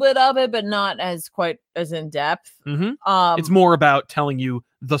little bit of it, but not quite as in depth. Mm-hmm. It's more about telling you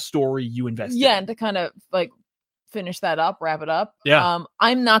the story you invested in. Yeah, and to kind of finish that up, wrap it up. Yeah.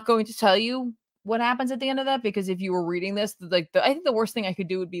 I'm not going to tell you what happens at the end of that, because if you were reading this, like I think the worst thing I could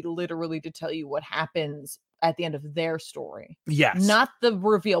do would be literally to tell you what happens at the end of their story. Yes. Not the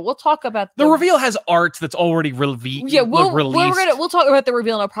reveal. We'll talk about the reveal has art that's already released. Yeah, we'll talk about the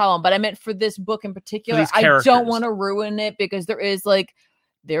reveal, no problem. But I meant for this book in particular, I don't want to ruin it because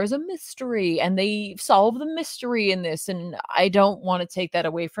there's a mystery and they solve the mystery in this, and I don't want to take that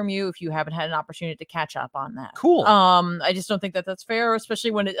away from you if you haven't had an opportunity to catch up on that. Cool. I just don't think that that's fair,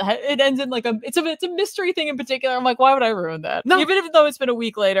 especially when it ends in like it's a mystery thing in particular. I'm like, why would I ruin that? No. Even though it's been a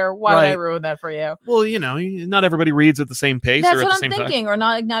week later, why would I ruin that for you? Well, not everybody reads at the same pace. That's or at what the same I'm thinking, time. Or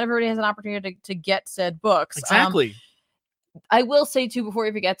not everybody has an opportunity to get said books. Exactly. I will say too,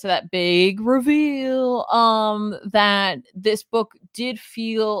 before we get to that big reveal, that this book did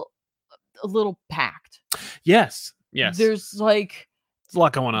feel a little packed. Yes. There's a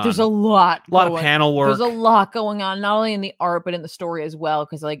lot going on. There's a lot of panel work. There's a lot going on, not only in the art but in the story as well.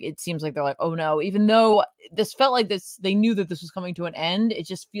 Because it seems like they're like, oh no, even though this felt like this, they knew that this was coming to an end. It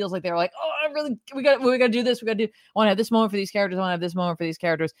just feels like they're like, oh, we got to do this. I want to have this moment for these characters. I want to have this moment for these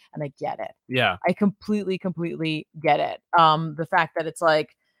characters, and I get it. Yeah, I completely get it. The fact that it's like,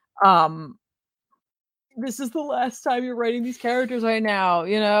 this is the last time you're writing these characters right now,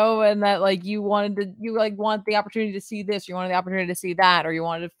 and that you want the opportunity to see this, you wanted the opportunity to see that, or you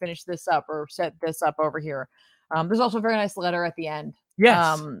wanted to finish this up or set this up over here. There's also a very nice letter at the end.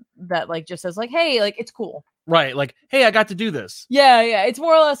 Yes. That just says hey, it's cool. Right. Hey, I got to do this. Yeah. It's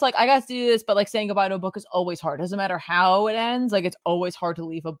more or less I got to do this, but saying goodbye to a book is always hard. Doesn't matter how it ends. It's always hard to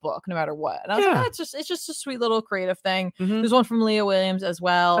leave a book no matter what. And I was like, it's just a sweet little creative thing. Mm-hmm. There's one from Leah Williams as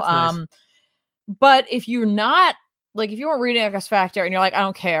well. That's nice. But if you're not if you weren't reading X Factor and you're like, I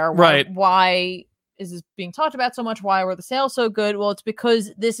don't care, why is this being talked about so much? Why were the sales so good? Well, it's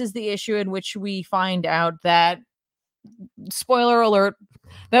because this is the issue in which we find out that, spoiler alert,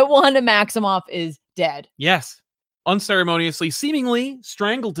 that Wanda Maximoff is dead. Yes. Unceremoniously, seemingly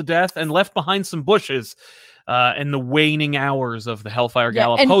strangled to death and left behind some bushes in the waning hours of the Hellfire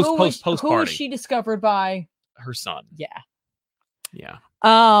Gala post party. Who was she discovered by? Her son. Yeah.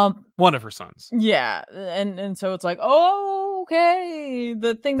 One of her sons. Yeah, and so it's okay.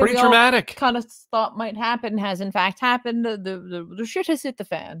 The thing that pretty traumatic kind of thought might happen has in fact happened. The shit has hit the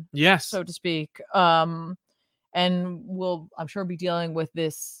fan. Yes, so to speak. And we'll, I'm sure, be dealing with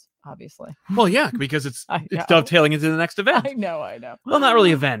this obviously. Well, yeah, because it's dovetailing into the next event. I know. Well, not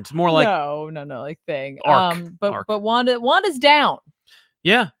really event, more like no, thing. Arc. But Wanda's down.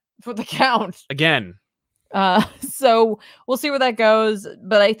 Yeah, for the count again. So we'll see where that goes.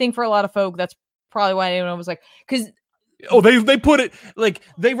 But I think for a lot of folk, that's probably why anyone was like, because they put it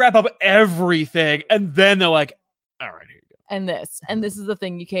they wrap up everything and then they're like, all right, here you go. And this is the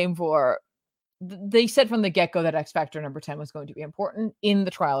thing you came for. They said from the get-go that X Factor number 10 was going to be important in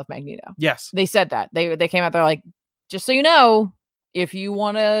the trial of Magneto. Yes, they said that. They came out there like, just so you know, if you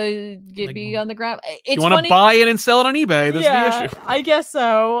want to be on the ground, it's you want to buy it and sell it on eBay. This is the issue. I guess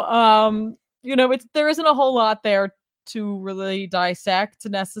so. There isn't a whole lot there to really dissect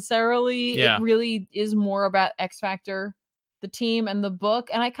necessarily. Yeah. It really is more about X Factor, the team, and the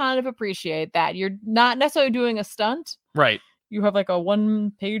book, and I kind of appreciate that. You're not necessarily doing a stunt. Right. You have a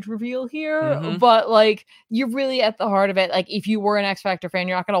 1-page reveal here, but you're really at the heart of it. If you were an X Factor fan,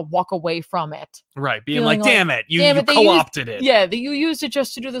 you're not going to walk away from it. Right. Being damn it, you co-opted it. Yeah, that you used it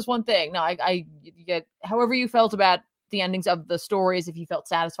just to do this one thing. No, I get however you felt about the endings of the stories, if you felt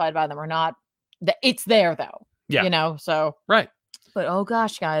satisfied by them or not. It's there though. Yeah. So. Right. But oh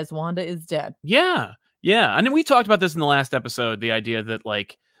gosh, guys, Wanda is dead. Yeah. Yeah. And then we talked about this in the last episode, the idea that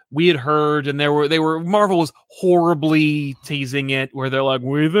we had heard, and Marvel was horribly teasing it, where they're like,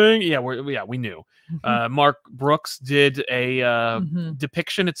 "We think, we knew." Mark Brooks did a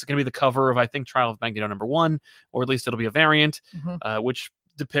depiction. It's going to be the cover of, I think, Trial of Magneto #1, or at least it'll be a variant, which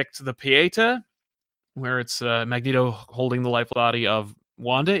depicts the Pieta, where it's Magneto holding the life body of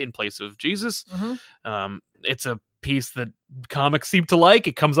Wanda in place of Jesus. It's a piece that comics seem to like.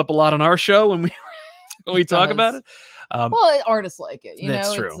 It comes up a lot on our show when we talk about it. Artists like it,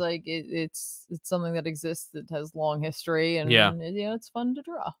 that's true. It's something that exists, that has long history, and it's fun to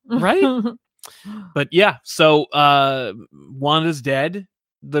draw, right? But yeah, so Wanda's dead.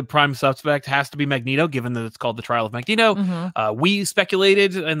 The prime suspect has to be Magneto, given that it's called the Trial of Magneto. We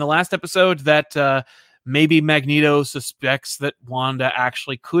speculated in the last episode that maybe Magneto suspects that Wanda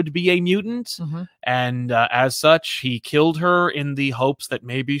actually could be a mutant, and as such, he killed her in the hopes that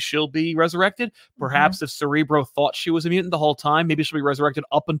maybe she'll be resurrected. Perhaps if Cerebro thought she was a mutant the whole time, maybe she'll be resurrected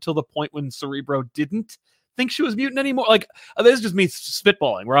up until the point when Cerebro didn't think she was mutant anymore. This is just me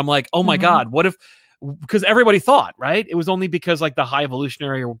spitballing, where I'm like, oh my God, what if because everybody thought, right? It was only because like the High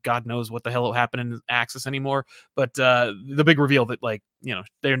Evolutionary, or God knows what the hell happened in Axis anymore. But the big reveal that like, you know,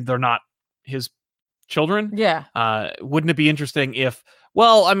 they're not his children. Yeah. Wouldn't it be interesting if,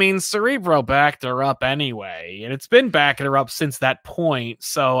 well, I mean, Cerebro backed her up anyway, and it's been backing her up since that point.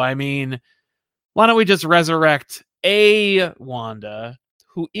 So, I mean, why don't we just resurrect a Wanda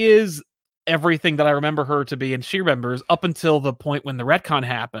who is everything that I remember her to be, and she remembers up until the point when the retcon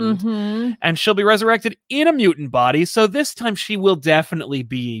happened, and she'll be resurrected in a mutant body. So this time she will definitely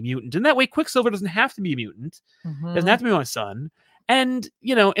be a mutant, and that way Quicksilver doesn't have to be a mutant, doesn't have to be my son. And,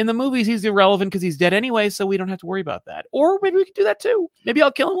 you know, in the movies, he's irrelevant because he's dead anyway, so we don't have to worry about that. Or maybe we could do that too. Maybe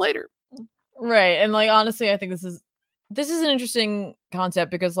I'll kill him later. Right. And, like, honestly, I think this is an interesting concept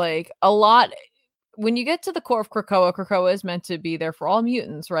because, like, a lot, when you get to the core of Krakoa, Krakoa is meant to be there for all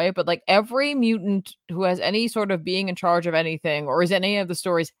mutants, right? But, like, every mutant who has any sort of being in charge of anything or is in any of the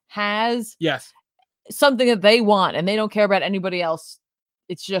stories has something that they want, and they don't care about anybody else.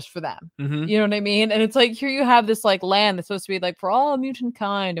 It's just for them. You know what I mean? And it's like, here you have this like land that's supposed to be like for all mutant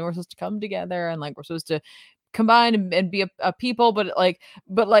kind, and we're supposed to come together, and like we're supposed to combine and be a people, but like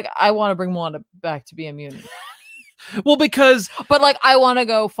I want to bring Wanda back to be a mutant. Well, because but like I want to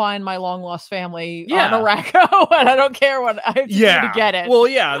go find my long lost family on Arakko, and I don't care what I have to do to get it. Well,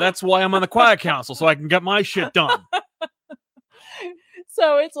 yeah, that's why I'm on the Quiet Council, so I can get my shit done.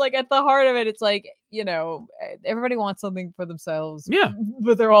 So it's like at the heart of it, it's like, you know, everybody wants something for themselves. Yeah.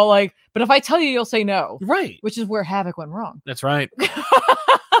 But they're all like, but if I tell you, you'll say no. Right. Which is where Havoc went wrong. That's right.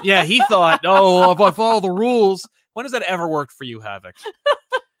 Yeah, he thought, oh, if I follow the rules. When has that ever worked for you, Havoc?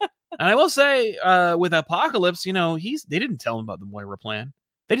 And I will say, with Apocalypse, you know, they didn't tell him about the Moira plan.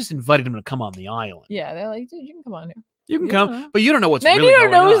 They just invited him to come on the island. Yeah, they're like, dude, you can come on here. You can come, but you don't know what's really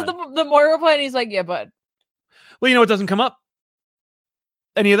going on. Magneto knows the Moira plan. He's like, yeah, bud. Well, you know, it doesn't come up.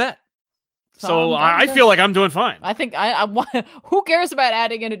 Any of that. So I feel like I'm doing fine. I think I who cares about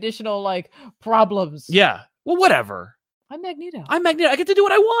adding in additional like problems? Yeah. Well, whatever. I'm Magneto. I get to do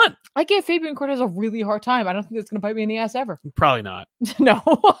what I want. I gave Fabian Cortez a really hard time. I don't think it's going to bite me in the ass ever. Probably not. No.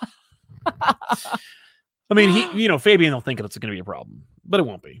 I mean, Fabian will think it's going to be a problem, but it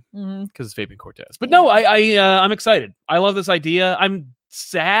won't be because it's Fabian Cortez. But no, I'm excited. I love this idea. I'm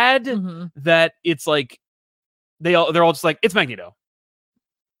sad that it's like they're all just like, it's Magneto.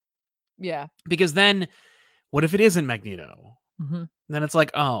 Yeah. Because then what if it isn't Magneto? Then it's like,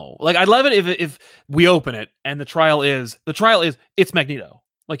 oh, like I'd love it if we open it and the trial is it's Magneto.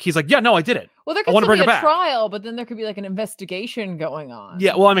 Like he's like, yeah, no, I did it. Well, there could still be a trial, but then there could be like an investigation going on.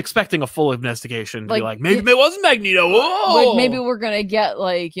 Yeah, well, I'm expecting a full investigation to be like, maybe it wasn't Magneto. Whoa! Like maybe we're gonna get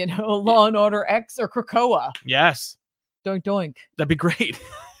like, you know, Law and Order X or Krakoa. Yes. Doink doink. That'd be great.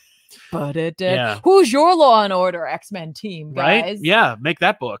 But who's your Law and Order X-Men team, guys? Right? Yeah, make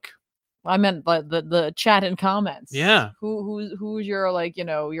that book. I meant the chat and comments. Yeah. Who's your, like, you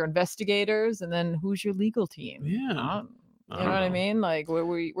know, your investigators, and then who's your legal team? Yeah. You know what I mean? Like, where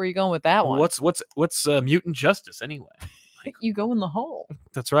are you going with that one? What's mutant justice anyway? Like, you go in the hole.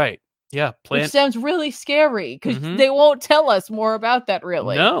 That's right. Yeah. Which sounds really scary because they won't tell us more about that.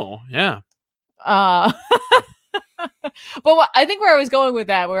 Really. No. Yeah. But I think where I was going with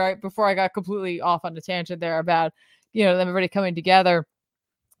that, before I got completely off on the tangent there about, you know, everybody coming together,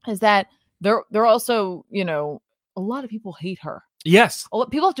 is that they're also, you know, a lot of people hate her. Yes.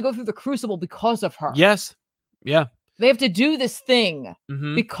 People have to go through the crucible because of her. Yes. Yeah. They have to do this thing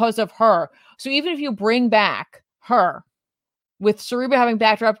because of her. So even if you bring back her with Cerebro having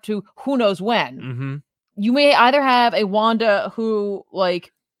backed her up to who knows when, you may either have a Wanda who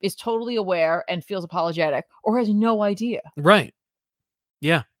like is totally aware and feels apologetic, or has no idea. Right.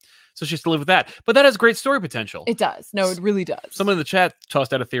 Yeah. So she has to live with that. But that has great story potential. It does. No, it really does. Someone in the chat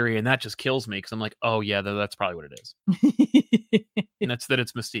tossed out a theory, and that just kills me because I'm like, oh, yeah, that's probably what it is. And that's that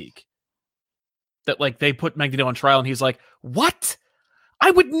it's Mystique. That, like, they put Magneto on trial, and he's like, what?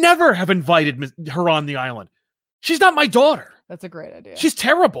 I would never have invited her on the island. She's not my daughter. That's a great idea. She's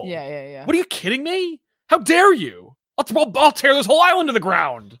terrible. Yeah. What are you kidding me? How dare you? I'll tear this whole island to the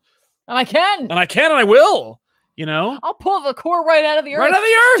ground. And I can. And I will. You know, I'll pull the core right out of the earth. Right out of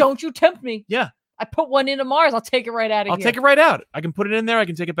the earth. Don't you tempt me. Yeah. I put one into Mars. I'll take it right out of here. I'll take it right out. I can put it in there. I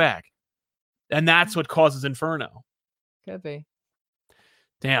can take it back. And that's what causes Inferno. Could be.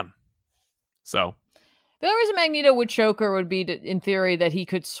 Damn. So. The only reason Magneto would choke her would be in theory that he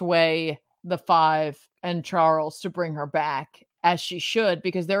could sway the Five and Charles to bring her back, as she should,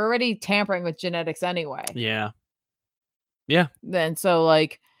 because they're already tampering with genetics anyway. Yeah. Yeah. Then so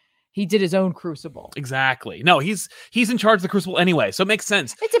like, he did his own Crucible. Exactly. No, he's in charge of the Crucible anyway, so it makes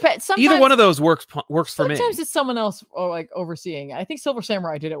sense. It depends. Either one of those works for me. Sometimes it's someone else like overseeing it. I think Silver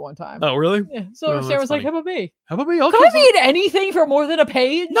Samurai did it one time. Oh, really? Yeah. Silver Samurai's like, how about me? How about me? Okay, can I be in anything for more than a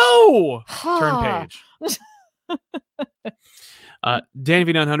page? No. Turn page. Danny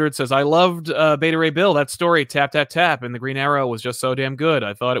V900 says, I loved Beta Ray Bill. That story, Tap Tap Tap, and the Green Arrow was just so damn good.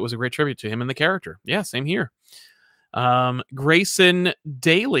 I thought it was a great tribute to him and the character. Yeah, same here. Grayson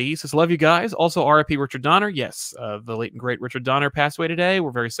Daly says, love you guys. Also, R.I.P. Richard Donner. Yes, the late and great Richard Donner passed away today.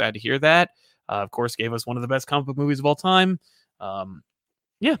 We're very sad to hear that. Of course, gave us one of the best comic book movies of all time.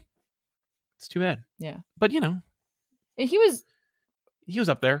 Yeah, it's too bad. Yeah, but he was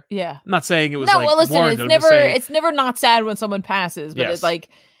up there. Yeah, I'm not saying it was. No, well, listen, it's never not sad when someone passes, but it's like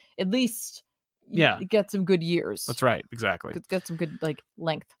at least you get some good years. That's right, exactly. Get some good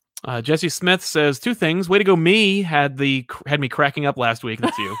length. Jesse Smith says 2 things. Way to go, me had me cracking up last week.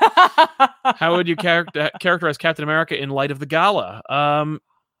 That's you. How would you characterize Captain America in light of the gala?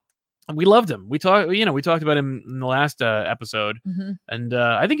 We loved him. We talked about him in the last episode, and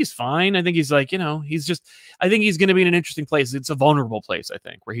I think he's fine. I think he's like, he's just. I think he's going to be in an interesting place. It's a vulnerable place, I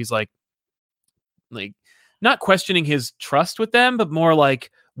think, where he's like not questioning his trust with them, but more like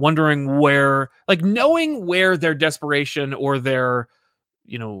wondering knowing where their desperation or their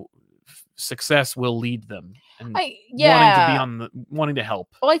success will lead them, and wanting to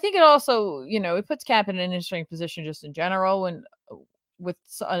help. Well, I think it also, it puts Cap in an interesting position just in general when with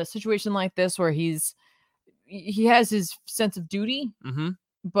a situation like this where he has his sense of duty,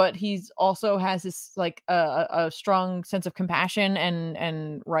 but he's also has this like a strong sense of compassion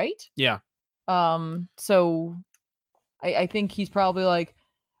and right. Yeah. So I think he's probably like,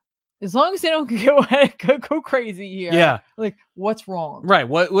 as long as they don't go crazy here. Yeah. Like, what's wrong? Right.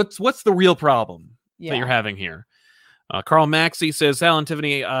 What's the real problem that you're having here? Carl Maxey says, Alan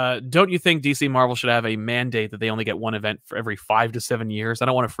Tiffany, don't you think DC Marvel should have a mandate that they only get one event for every 5 to 7 years? I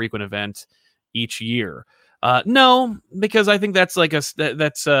don't want a frequent event each year. No, because I think that's like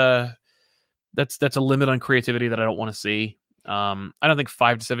that's a limit on creativity that I don't want to see. I don't think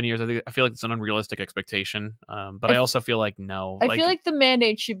 5 to 7 years. I feel like it's an unrealistic expectation. But I also feel like no. I feel like the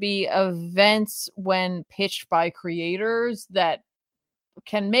mandate should be events when pitched by creators that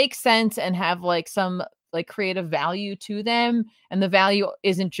can make sense and have like some like creative value to them, and the value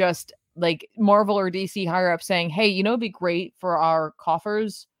isn't just like Marvel or DC higher up saying, hey, it'd be great for our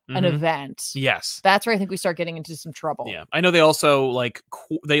coffers an event. Yes, that's where I think we start getting into some trouble. Yeah, I know they also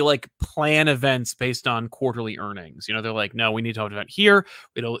they plan events based on quarterly earnings. They're like, no, we need to have an event here.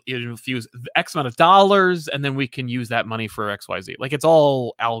 It'll infuse X amount of dollars, and then we can use that money for XYZ. Like, it's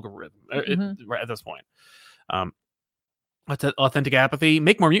all algorithm right at this point. Authentic Apathy.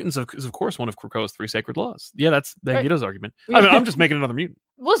 Make more mutants is of course one of Krakoa's 3 sacred laws. Yeah, that's Vegeta's argument. I mean, I'm just making another mutant.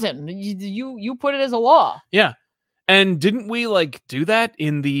 Listen, you put it as a law. Yeah. And didn't we do that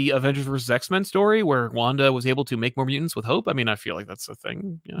in the Avengers vs. X-Men story where Wanda was able to make more mutants with hope? I mean, I feel like that's a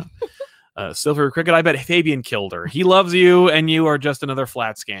thing. Silver Cricket, I bet Fabian killed her. He loves you, and you are just another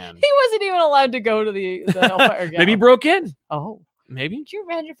flat scan. He wasn't even allowed to go to the Hellfire Gala. Maybe he broke in. Oh, maybe. Could you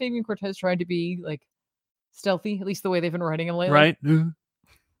imagine Fabian Cortez trying to be like stealthy, at least the way they've been writing him lately? Right. An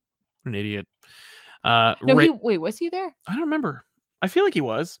idiot. No, wait, was he there? I don't remember. I feel like he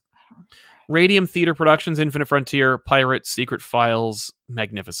was. Radium Theater Productions, Infinite Frontier, Pirate, Secret Files,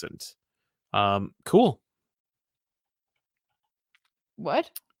 Magnificent. Cool.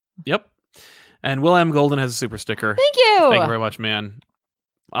 What? Yep. And Will M. Golden has a super sticker. Thank you. Thank you very much, man.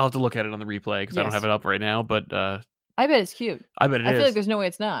 I'll have to look at it on the replay because I don't have it up right now, but I bet it's cute. I bet it is. I feel like there's no way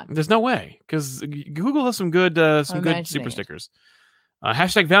it's not. There's no way, because Google has some good super stickers.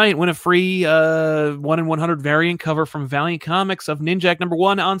 Hashtag Valiant win a free 1 in 100 variant cover from Valiant Comics of Ninjak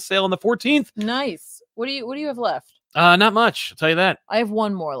 #1 on sale on the 14th. Nice. What do you have left? Not much. I'll tell you that. I have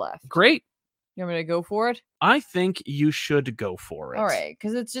one more left. Great. You want me to go for it? I think you should go for it. All right,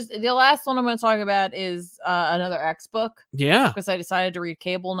 because it's just the last one I'm going to talk about is another X book. Yeah. Because I decided to read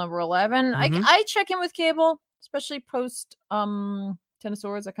Cable #11. I check in with Cable, especially post Ten of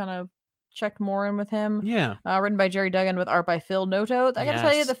Swords. I kind of checked more in with him. Yeah. Written by Jerry Duggan with art by Phil Noto. I gotta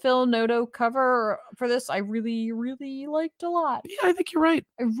tell you, the Phil Noto cover for this I really, really liked a lot. Yeah, I think you're right.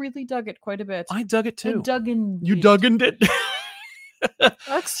 I really dug it quite a bit. I dug it too. You dugganed it.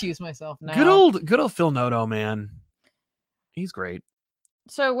 I'll excuse myself now. Good old Phil Noto, man. He's great.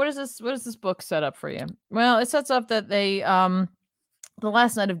 So what is this book set up for you? Well, it sets up that they the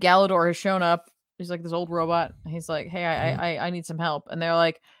last night of Galador has shown up. He's like this old robot. He's like, hey, I need some help. And they're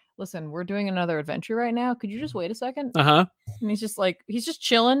like, listen, we're doing another adventure right now. Could you just wait a second? And he's just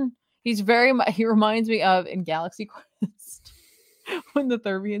chilling. He reminds me of in Galaxy Quest when the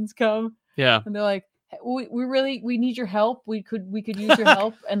Thermians come. Yeah. And they're like, we need your help. We could use your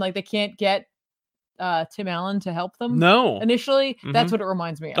help. And like they can't get Tim Allen to help them. No. Initially, that's what it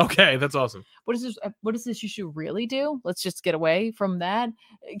reminds me of. Okay, that's awesome. What is this you should really do? Let's just get away from that.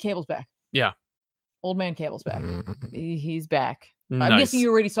 Cable's back. Yeah. Old man Cable's back. He's back. Nice. I'm guessing you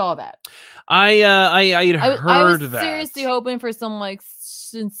already saw that. I had heard I was that. Seriously hoping for some like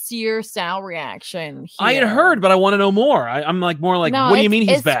sincere Sal reaction. Here. I had heard, but I want to know more. I'm like more like, what do you mean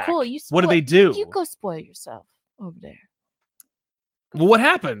he's back? Cool. What do they do? You go spoil yourself over there. Well, what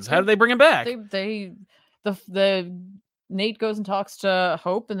happens? How do they bring him back? The Nate goes and talks to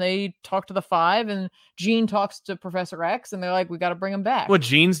Hope, and they talk to the Five, and Jean talks to Professor X, and they're like, we got to bring him back. What,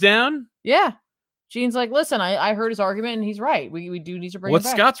 Jean's down? Yeah. Jean's like, listen, I heard his argument, and he's right. We do need to bring him back.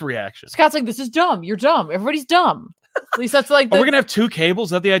 What's Scott's reaction? Scott's like, this is dumb. You're dumb. Everybody's dumb. At least that's like. Are we going to have two Cables?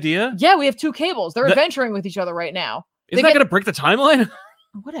 Is that the idea? Yeah, we have two Cables. They're adventuring with each other right now. Isn't that going to break the timeline?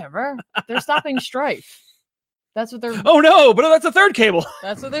 Whatever. They're stopping Strife. That's what they're. Oh, no, but that's a third Cable.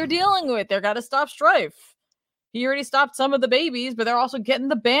 That's what they're dealing with. They're got to stop Strife. He already stopped some of the babies, but they're also getting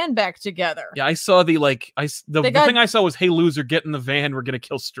the band back together. Yeah, I saw the thing I saw was, hey, loser, get in the van. We're going to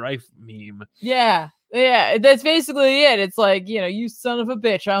kill Strife meme. Yeah. Yeah, that's basically it. It's like, you son of a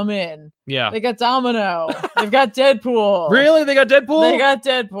bitch, I'm in. Yeah. They got Domino. They've got Deadpool. Really? They got Deadpool? They got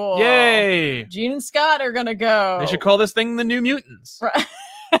Deadpool. Yay. Jean and Scott are going to go. They should call this thing the New Mutants. Right.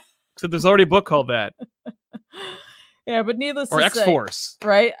 Except there's already a book called that. Yeah, but needless to say. Or X-Force.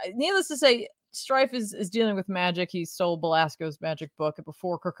 Right? Needless to say, Strife is dealing with magic. He stole Belasco's magic book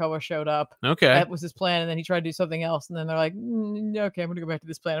before Krakoa showed up. Okay. That was his plan, and then he tried to do something else, and then they're like, okay, I'm going to go back to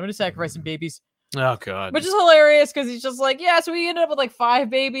this plan. I'm going to sacrifice some babies. Oh, God. Which is hilarious, because he's just like, yeah, so we ended up with like 5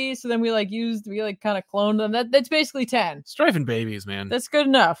 babies, so then we kind of cloned them. That's basically 10. Strife and babies, man. That's good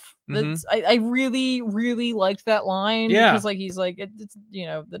enough. That's I really, really liked that line. Yeah. Because like he's like,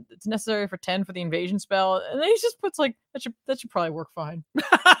 it's necessary for 10 for the invasion spell. And then he just puts like, that should probably work fine.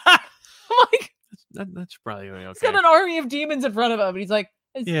 I'm like, that should probably be okay. He's got an army of demons in front of him, and he's like,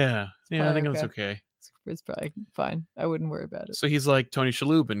 I think it's okay. It's probably fine. I wouldn't worry about it. So he's like Tony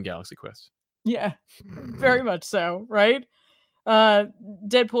Shalhoub in Galaxy Quest. Yeah, very much so, right?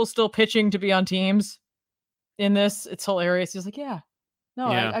 Deadpool's still pitching to be on teams in this. It's hilarious. He's like,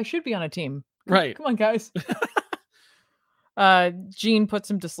 I should be on a team. Right. Come on, guys. Jean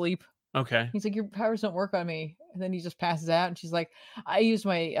puts him to sleep. Okay. He's like, your powers don't work on me. And then he just passes out, and she's like, I used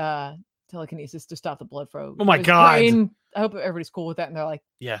my telekinesis to stop the blood flow. Oh my God. I hope everybody's cool with that. And they're like,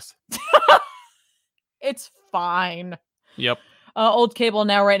 yes. It's fine. Yep. Old Cable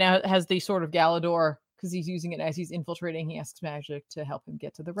right now has the Sword of Galador, because he's using it as he's infiltrating. He asks magic to help him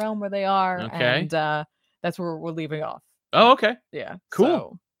get to the realm where they are. Okay. And that's where we're leaving off. Oh, okay. Yeah. Cool.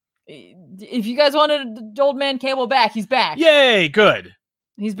 So, if you guys wanted Old Man Cable back, he's back. Yay, good.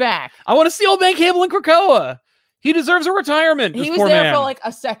 He's back. I want to see Old Man Cable in Krakoa. He deserves a retirement. He was there for like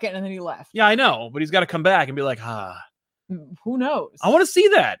a second, and then he left. Yeah, I know, but he's got to come back and be like, Who knows? I want to see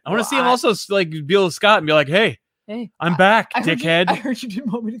that. I want to see him also like be with Scott and be like, hey, I'm back, dickhead. I heard you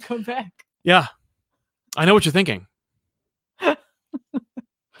didn't want me to come back. Yeah. I know what you're thinking.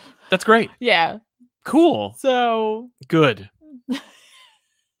 That's great. Yeah. Cool. So. Good.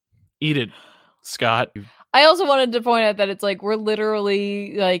 Eat it, Scott. I also wanted to point out that it's like we're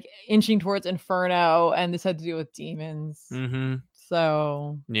literally like inching towards Inferno, and this had to do with demons. Mm-hmm.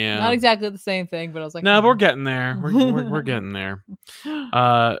 So yeah, not exactly the same thing, but I was like, no, but we're getting there. We're getting there.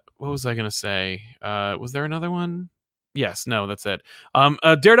 What was I gonna say? Was there another one? Yes. No, that's it.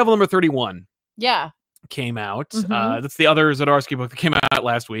 Daredevil number 31. Yeah. Came out. That's the other Zdarsky book that came out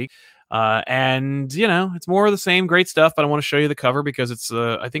last week. And it's more of the same great stuff, but I want to show you the cover because it's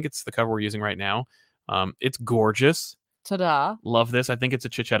I think it's the cover we're using right now. It's gorgeous. Ta-da. Love this. I think it's a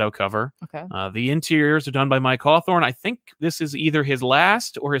Chichetto cover. Okay. The interiors are done by Mike Hawthorne. I think this is either his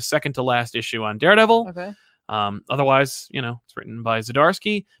last or his second to last issue on Daredevil. Okay. Otherwise, it's written by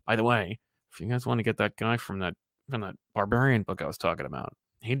Zdarsky. By the way, if you guys want to get that guy from that Barbarian book I was talking about,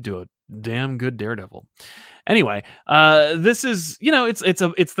 he'd do a damn good Daredevil. Anyway, this is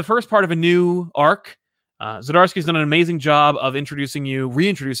it's the first part of a new arc. Zdarsky's done an amazing job of reintroducing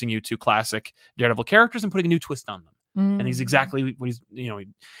you to classic Daredevil characters and putting a new twist on them. And he's exactly what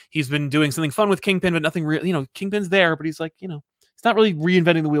he's been doing something fun with Kingpin, but nothing real. Kingpin's there, but he's like, he's not really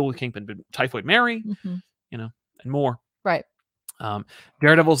reinventing the wheel with Kingpin, but Typhoid Mary, and more. Right.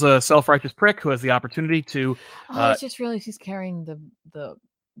 Daredevil's a self-righteous prick who has the opportunity to. I just realized he's carrying the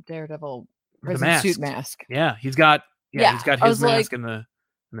Daredevil prison suit mask. Yeah, he's got his mask in the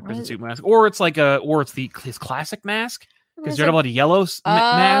prison suit mask, or it's like his classic mask. Because Daredevil had a yellow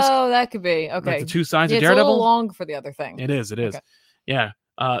mask. Oh, that could be. Okay. Like the two sides of Daredevil. It's a little long for the other thing. It is. Okay. Yeah.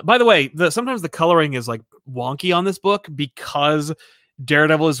 By the way, sometimes the coloring is like wonky on this book because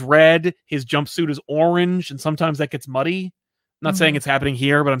Daredevil is red, his jumpsuit is orange, and sometimes that gets muddy. I'm not saying it's happening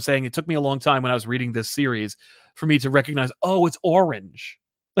here, but I'm saying it took me a long time when I was reading this series for me to recognize, oh, it's orange.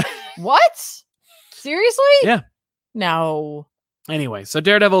 What? Seriously? Yeah. No. Anyway, so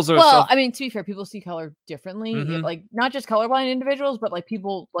Daredevil's are well, I mean, to be fair, people see color differently. Like not just colorblind individuals, but like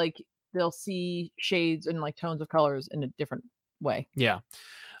people like they'll see shades and like tones of colors in a different way. Yeah.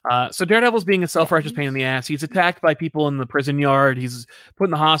 So Daredevil's being a self-righteous pain in the ass. He's attacked by people in the prison yard. He's put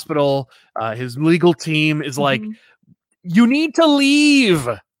in the hospital. His legal team is like, you need to leave.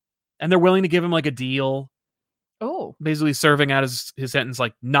 And they're willing to give him like a deal. Oh. Basically serving out his sentence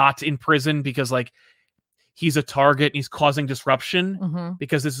like not in prison because like he's a target and he's causing disruption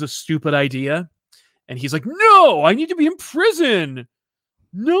because this is a stupid idea. And he's like, no, I need to be in prison.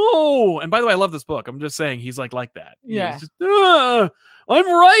 No. And by the way, I love this book. I'm just saying he's like that. Yeah. He's just, I'm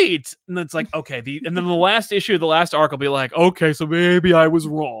right. And it's like, okay. And then the last issue, the last arc will be like, okay, so maybe I was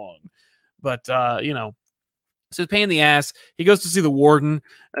wrong. But, you know, so it's a pain in the ass. He goes to see the warden.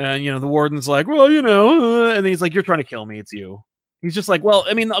 And, you know, the warden's like, well, you know, and then he's like, you're trying to kill me. It's you. He's just like, well,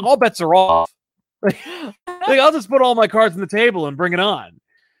 I mean, all bets are off. Like, I'll just put all my cards on the table and bring it on.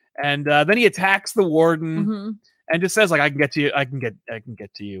 And then he attacks the warden and just says, like, I can get to you. I can get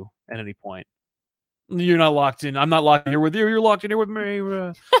to you at any point. You're not locked in. I'm not locked in here with you. You're locked in here with me.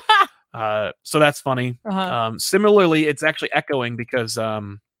 So that's funny. Similarly, it's actually echoing because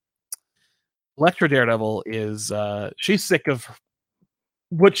Elektra Daredevil is she's sick of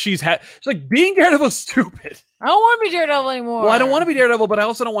what she's had. She's like, being Daredevil is stupid. I don't want to be Daredevil anymore. Well, I don't want to be Daredevil, but I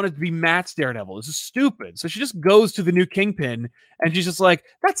also don't want it to be Matt's Daredevil. This is stupid. So she just goes to the new Kingpin and she's just like,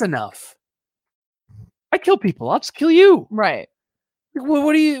 that's enough. I kill people. I'll just kill you. Right.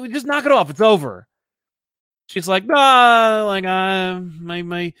 What do you just knock it off? It's over. She's like, like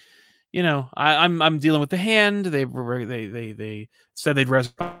my you know, I'm dealing with the hand. They said they'd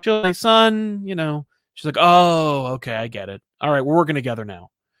resurrect my son, you know. She's like, oh, okay, I get it. All right, we're working together now.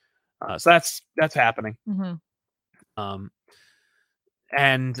 So that's happening.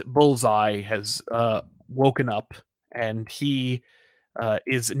 And Bullseye has woken up, and he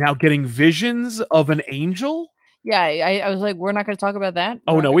is now getting visions of an angel. Yeah, I was like, we're not going to talk about that.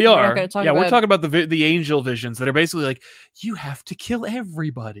 Oh no, we are. We're talking about the angel visions that are basically like, you have to kill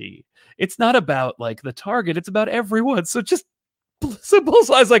everybody. It's not about like the target; it's about everyone. So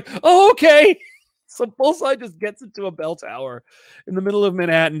Bullseye's like, oh, okay. So Bullseye just gets into a bell tower in the middle of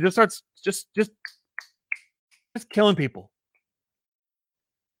Manhattan, and just starts just killing people.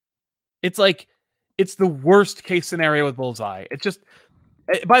 It's like it's the worst case scenario with Bullseye. It's just.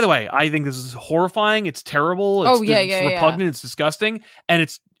 By the way, I think this is horrifying. It's terrible. It's, it's repugnant. It's disgusting, and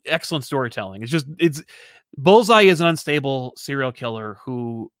it's excellent storytelling. It's Bullseye is an unstable serial killer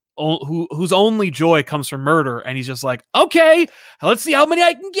whose only joy comes from murder, and he's just like, okay, let's see how many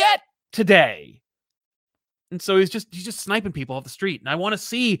I can get today. And so he's just sniping people off the street, and I want to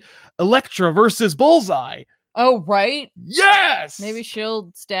see Elektra versus Bullseye. Oh, right. Yes. Maybe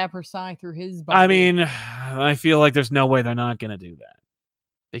she'll stab her side through his body. I mean, I feel like there's no way they're not going to do that.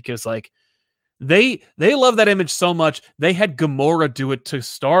 Because like they love that image so much, they had Gamora do it to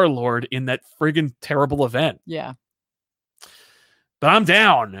Star-Lord in that friggin' terrible event. Yeah. But I'm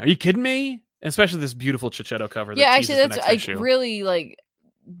down. Are you kidding me? Especially this beautiful Chichetto cover. Yeah, actually, that's like really like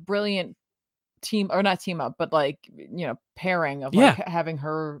brilliant not team up, but like, you know, pairing of like having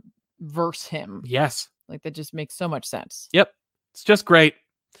her verse him. Yes. Like that just makes so much sense. Yep. It's just great.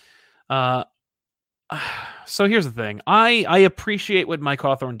 So here's the thing. I appreciate what Mike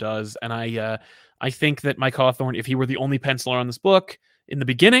Hawthorne does, and I think that Mike Hawthorne, if he were the only penciler on this book in the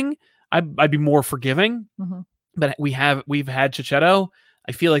beginning, I'd be more forgiving. But we've had Chichetto.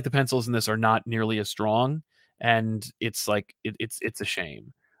 I feel like the pencils in this are not nearly as strong, and it's like it's a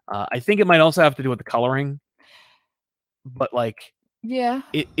shame. I think it might also have to do with the coloring, but like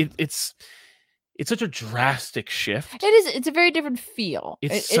it's such a drastic shift. It is. It's a very different feel.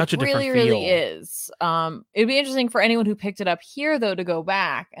 It's such a different feel. It really is. It'd be interesting for anyone who picked it up here, though, to go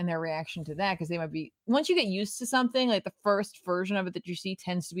back and their reaction to that, because they might be, once you get used to something, like the first version of it that you see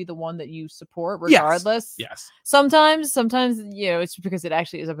tends to be the one that you support, regardless. Yes. Sometimes, you know, it's because it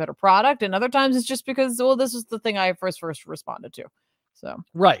actually is a better product, and other times it's just because, well, this is the thing I first responded to. So.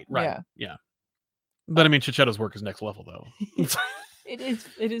 Right. Yeah. But I mean, Chichetto's work is next level, though. It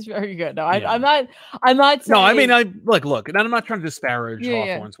is very good. No, I'm not saying... No, I mean, look, and I'm not trying to disparage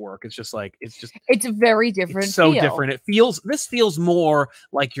Hawthorne's work. It's just like, it's a very different it's so different. This feels more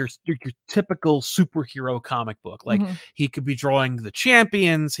like your typical superhero comic book. Like he could be drawing the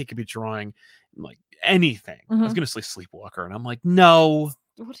Champions, he could be drawing like anything. I was gonna say Sleepwalker, and I'm like, no.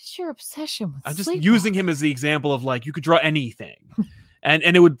 What is your obsession with? I'm just using him as the example of like you could draw anything. And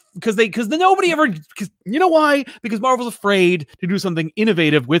it would because nobody ever, because you know why? Because Marvel's afraid to do something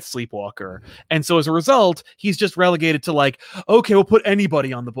innovative with Sleepwalker, and so as a result, he's just relegated to like, okay, we'll put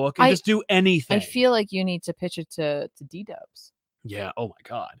anybody on the book and just do anything. I feel like you need to pitch it to D-Dubs. Yeah. Oh my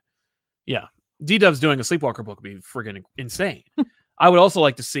god. Yeah. D-Dubs doing a Sleepwalker book would be friggin' insane. I would also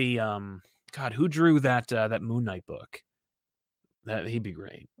like to see God, who drew that Moon Knight book? That he'd be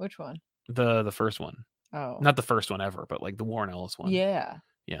great. Which one? The first one. Oh, not the first one ever, but like the Warren Ellis one. Yeah,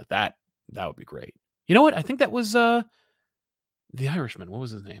 that would be great. You know what? I think that was the Irishman. What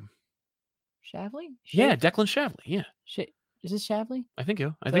was his name? Shavley. Yeah, Declan Shavley. Yeah. Is this Shavley? I think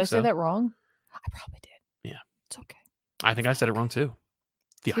so. Did I say that wrong? I probably did. Yeah, it's okay. I think I said it wrong too.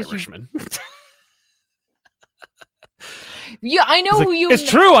 The Irishman. Yeah, I know who you. It's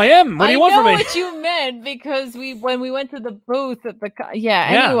true. I am. What do you want from me? I know what you meant because when we went to the booth at the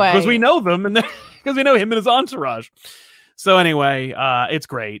anyway, because we know them and because we know him and his entourage. So anyway, it's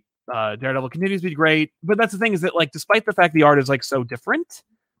great. Daredevil continues to be great, but that's the thing is that like despite the fact the art is like so different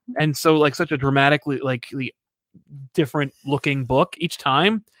and so like such a dramatically like different looking book each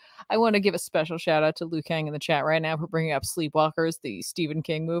time. I want to give a special shout out to Luke Kang in the chat right now for bringing up Sleepwalkers, the Stephen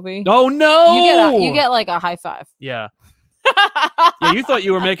King movie. Oh no! You get like a high five. Yeah. Yeah, you thought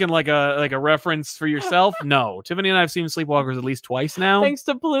you were making like a reference for yourself. No, Tiffany and I have seen Sleepwalkers at least twice now. Thanks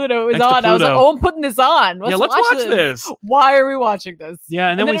to Pluto, it was on. I was like, oh, I'm putting this on. Let's watch this. Why are we watching this? Yeah,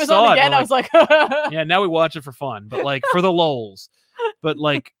 and then we saw it again. I was like, yeah, now we watch it for fun, but like for the lols. But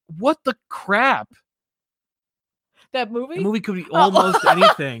like, what the crap? That movie? The movie could be almost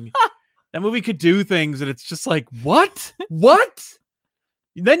anything. That movie could do things, and it's just like, what? What?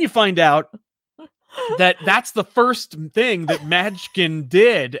 Then you find out that's the first thing that Madgen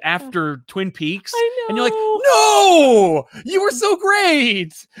did after Twin Peaks. I know. And you're like, no, you were so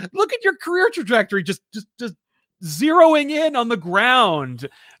great. Look at your career trajectory, just zeroing in on the ground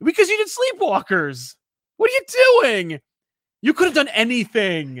because you did Sleepwalkers. What are you doing? You could have done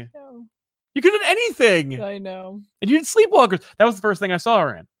anything. No. You could have done anything. I know. And you did Sleepwalkers. That was the first thing I saw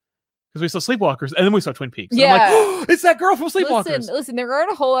her in. Because we saw Sleepwalkers, and then we saw Twin Peaks. Yeah. I'm like, oh, it's that girl from Sleepwalkers. Listen, there aren't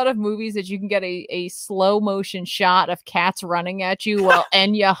a whole lot of movies that you can get a slow motion shot of cats running at you while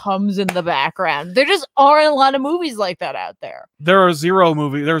Enya hums in the background. There just aren't a lot of movies like that out there. There are zero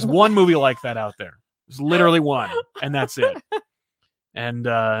movies. There's one movie like that out there. There's literally one, and that's it. And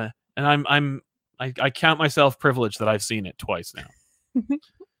I count myself privileged that I've seen it twice now.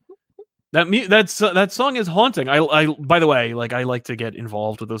 That song is haunting. I by the way, like I like to get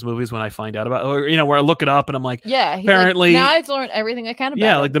involved with those movies when I find out about, or where I look it up and I'm like, yeah, apparently now I've learned everything I can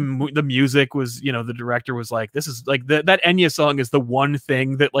about it. Like the music was, the director was like, this is like that Enya song is the one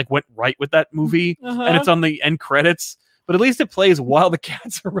thing that like went right with that movie, and it's on the end credits. But at least it plays while the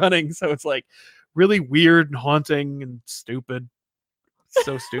cats are running, so it's like really weird and haunting and stupid.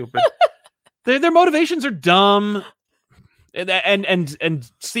 So stupid. Their motivations are dumb.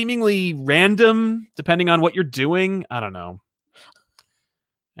 And seemingly random depending on what you're doing. I don't know.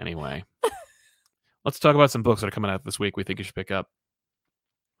 Anyway, let's talk about some books that are coming out this week we think you should pick up.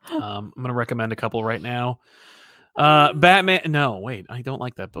 I'm going to recommend a couple right now. Batman. No, wait, I don't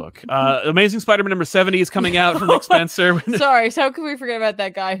like that book. Amazing Spider-Man number 70 is coming out from Nick Spencer. Sorry, so how can we forget about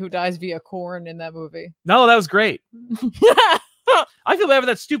that guy who dies via corn in that movie? No, that was great. I feel bad for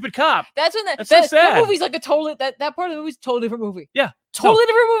that stupid cop. That's when that's so sad. That movie's like a totally that part of the movie's a totally different movie. Yeah, totally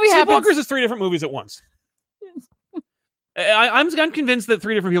different movie. Sleepwalkers is 3 different movies at once. I'm convinced that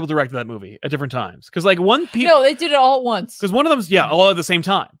 3 different people directed that movie at different times. Because like no, they did it all at once. Because one of them's all at the same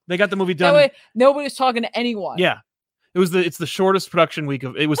time. They got the movie done. That way, nobody was talking to anyone. Yeah, it's the shortest production week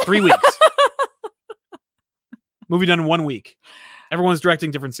of. It was 3 weeks. Movie done in 1 week. Everyone's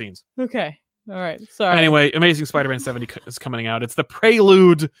directing different scenes. Okay. All right. Sorry. Anyway, Amazing Spider-Man 70 is coming out. It's the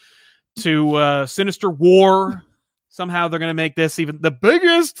prelude to Sinister War. Somehow they're going to make this even the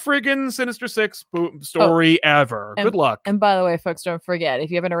biggest friggin' Sinister Six story ever. Good luck. And by the way, folks, don't forget,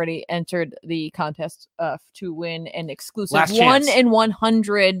 if you haven't already entered the contest to win an exclusive 1 in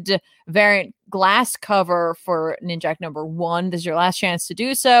 100 variant glass cover for Ninjak number 1, this is your last chance to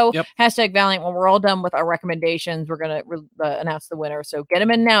do so. Yep. Hashtag Valiant. When we're all done with our recommendations, we're going to announce the winner. So get them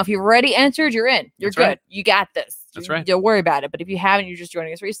in now. If you've already entered, you're in. You're That's good. Right. You got this. That's right. Don't worry about it. But if you haven't, you're just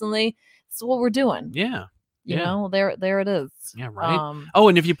joining us recently, this is what we're doing. Yeah. You know, there it is. Yeah, right.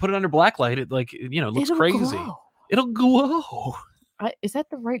 And if you put it under black light, it looks crazy. Glow. It'll glow. Is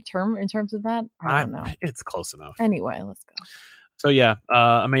that the right term in terms of that? I don't know. It's close enough. Anyway, let's go. So yeah,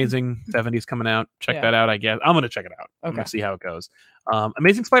 Amazing 70s coming out. Check that out, I guess. I'm gonna check it out. Okay. I'm gonna see how it goes.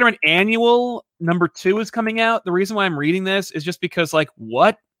 Amazing Spider-Man Annual #2 is coming out. The reason why I'm reading this is just because, like,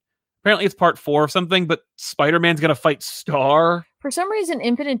 what? Apparently it's part 4 of something, but Spider-Man's gonna fight Star. For some reason,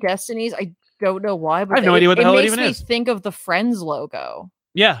 Infinite Destinies, I don't know why, but I have no idea what the hell it even is. It makes me think of the Friends logo.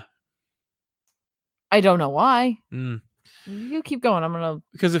 Yeah. I don't know why. You keep going. I'm gonna,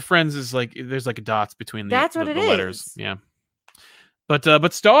 because if Friends is like, there's like dots between the letters. Yeah.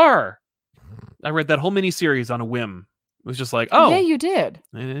 But Star, I read that whole miniseries on a whim. It was just like, oh, yeah, you did.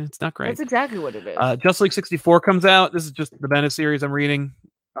 It's not great. That's exactly what it is. Justice League 64 comes out. This is just the Bennett series I'm reading.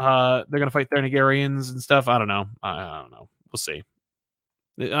 They're gonna fight Thanagarians and stuff. I don't know. We'll see.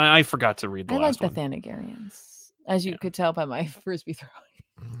 I forgot to read the last one. I like the Thanagarians, as you could tell by my frisbee throwing.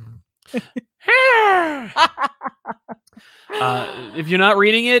 If you're not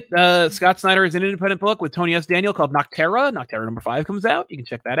reading it, Scott Snyder is an independent book with Tony S. Daniel called Nocterra. Nocterra #5 comes out. You can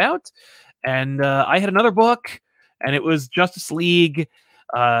check that out. And I had another book, and it was Justice League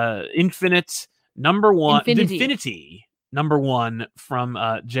Infinity #1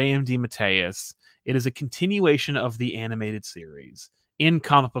 from J.M. DeMatteis. It is a continuation of the animated series in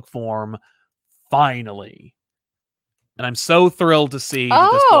comic book form, finally. And I'm so thrilled to see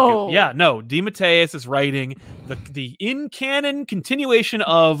this book. DeMatteis is writing the in-canon continuation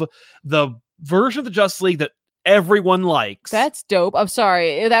of the version of the Justice League that everyone likes. That's dope. I'm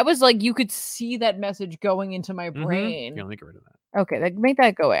sorry. That was like, you could see that message going into my brain. Yeah, let me get rid of that. Okay, make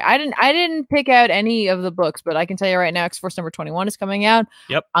that go away. I didn't pick out any of the books, but I can tell you right now, X-Force #21 is coming out.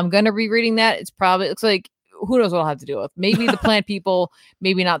 Yep. I'm gonna be reading that. It looks like, who knows what I'll have to deal with. Maybe the plant people,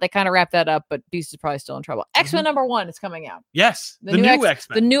 maybe not. They kind of wrap that up, but Beast is probably still in trouble. X-Men #1 is coming out. Yes, the new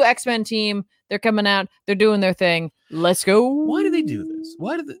X-Men. The new X-Men team, they're coming out. They're doing their thing. Let's go. Why do they do this?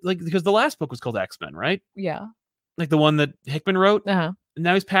 Because the last book was called X-Men, right? Yeah. Like the one that Hickman wrote? Uh-huh. And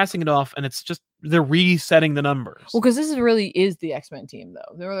now he's passing it off, and it's just, they're resetting the numbers. Well, because this really is the X-Men team,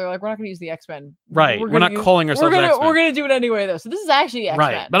 though. They're like, we're not going to use the X-Men. Right. We're not calling ourselves X-Men. We're going to do it anyway, though. So this is actually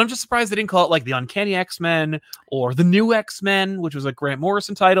X-Men. Right. But I'm just surprised they didn't call it like the Uncanny X-Men or the New X-Men, which was a Grant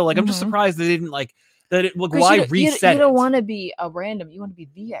Morrison title. Like, I'm just surprised they didn't why reset it? You don't want to be a random. You want to be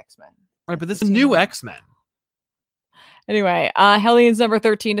the X-Men. Right, but this is New X-Men. Anyway, Hellions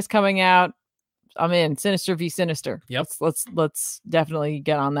 #13 is coming out. I'm in. Sinister v Sinister. Yep. Let's definitely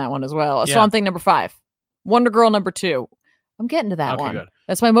get on that one as well. Yeah. Swamp Thing #5. Wonder Girl #2. I'm getting to that one. Good.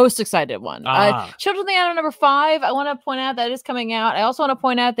 That's my most excited one. Children of the Atom #5. I want to point out that is coming out. I also want to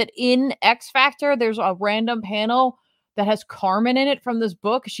point out that in X Factor, there's a random panel that has Carmen in it from this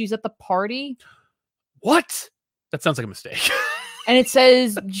book. She's at the party. What? That sounds like a mistake. And it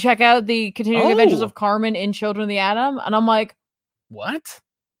says, check out the continuing adventures of Carmen in Children of the Atom. And I'm like, what?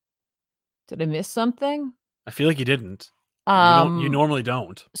 Did I miss something? I feel like you didn't. You normally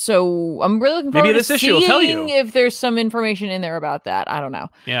don't. So I'm really looking forward Maybe this to issue will tell you if there's some information in there about that. I don't know.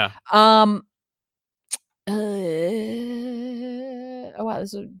 Yeah. Oh wow,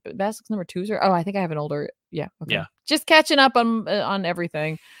 this is Basics #2. I think I have an older. Yeah. Okay. Yeah. Just catching up on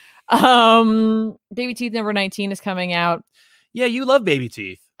everything. Baby Teeth #19 is coming out. Yeah, you love Baby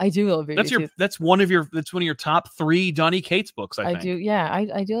Teeth. I do love Baby Teeth. That's one of your top 3 Donny Cates books. I think. Do. Yeah,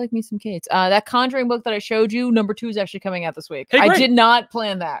 I do like me some Cates. That Conjuring book that I showed you, #2 is actually coming out this week. Hey, I did not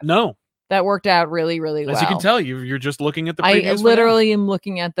plan that. No, that worked out really, really well. As you can tell, you're just looking at the previews. I literally am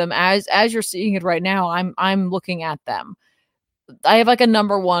looking at them as you're seeing it right now. I'm looking at them. I have like a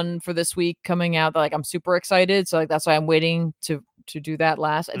 #1 for this week coming out that like I'm super excited. So like that's why I'm waiting to do that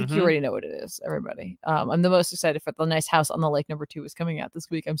last. I think you already know what it is, everybody. I'm the most excited for The Nice House on the Lake #2 is coming out this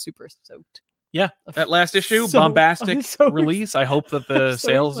week. I'm super stoked. Yeah, that last issue, bombastic release. I hope that the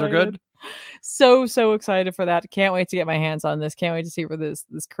sales are good. So excited for that. Can't wait to get my hands on this. Can't wait to see where this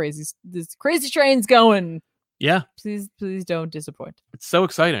crazy train's going. Yeah. Please don't disappoint. It's so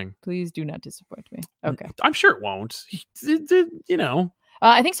exciting. Please do not disappoint me. Okay. I'm sure it won't. You know.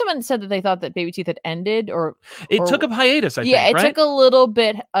 I think someone said that they thought that Baby Teeth had ended, or it took a hiatus. I think. Yeah, it took a little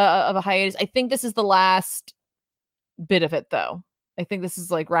bit of a hiatus. I think this is the last bit of it, though. I think this is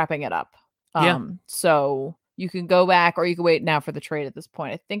like wrapping it up. So you can go back, or you can wait now for the trade at this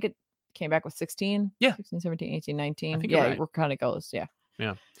point. I think it came back with 16. Yeah, 16, 17, 18, 19. I think we're kind of close. Yeah.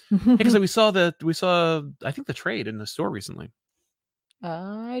 Yeah. Because we saw I think the trade in the store recently.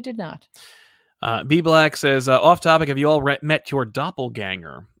 I did not. B Black says, off topic, have you all met your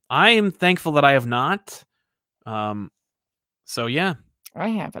doppelganger? I am thankful that I have not. So yeah. I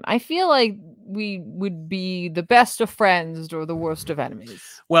haven't. I feel like we would be the best of friends or the worst of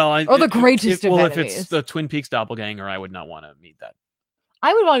enemies. Well, or the greatest of enemies. If it's the Twin Peaks doppelganger, I would not want to meet that.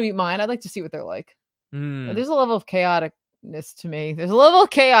 I would want to meet mine. I'd like to see what they're like. There's a level of chaotic chaos-ness to me. There's a level of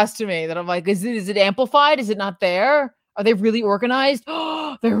chaos to me that I'm like, is it amplified? Is it not there? Are they really organized?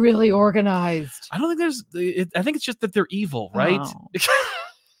 Oh, they're really organized. I don't think there's. I think it's just that they're evil, right? Oh.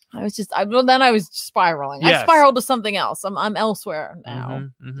 I was spiraling. Yes. I spiraled to something else. I'm elsewhere now.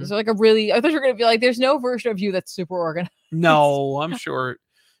 There's like a really. I thought you were gonna be like, there's no version of you that's super organized. No, I'm sure.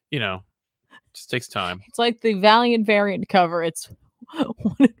 It just takes time. It's like the Valiant variant cover. It's 1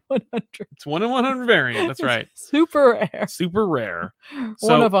 in 100. It's 1 in 100 variant. That's right. Super rare. Super rare.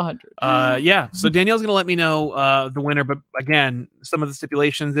 1 of 100. Yeah. So Danielle's gonna let me know the winner, but again, some of the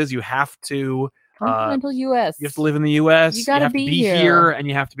stipulations is you have to. Continental U.S. You have to live in the U.S. You gotta be here, and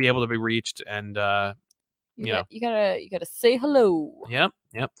you have to be able to be reached. And you gotta say hello. Yep.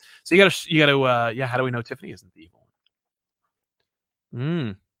 So you gotta. How do we know Tiffany isn't the evil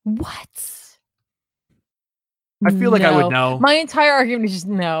one? What? I feel like I would know. My entire argument is just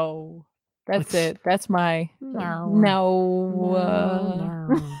no. That's it. That's my no.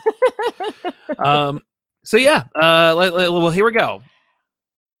 So yeah. Well, here we go.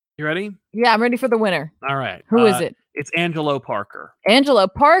 You ready? Yeah, I'm ready for the winner. All right. Who is it? It's Angelo Parker. Angelo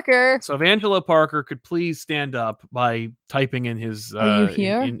Parker. So if Angelo Parker could please stand up by typing in his Are you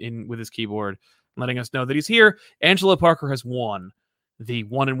here? in with his keyboard, letting us know that he's here. Angelo Parker has won the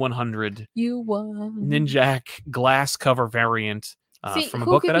 1 in 100 You won Ninjak glass cover variant from a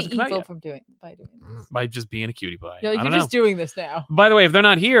book that hasn't come out yet. By just being a cutie pie. You're just doing this now. By the way, if they're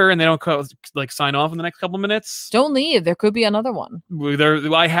not here and they don't sign off in the next couple of minutes, don't leave. There could be another one.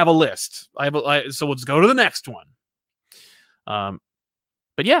 I have a list. So we'll just go to the next one.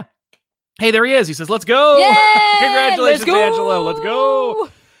 But yeah. Hey, there he is. He says, "Let's go!" Yay! Congratulations, Angelo. Let's go.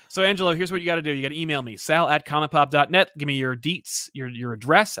 So, Angelo, here's what you got to do. You got to email me, sal@comicpop.net. Give me your deets, your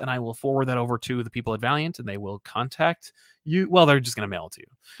address, and I will forward that over to the people at Valiant, and they will contact you. Well, they're just going to mail it to you.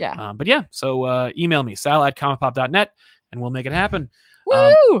 Yeah. But yeah, so email me, sal@comicpop.net, and we'll make it happen.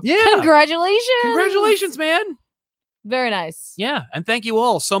 Woo! Yeah. Congratulations. Congratulations, man. Very nice. Yeah. And thank you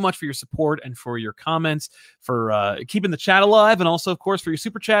all so much for your support and for your comments, for keeping the chat alive, and also, of course, for your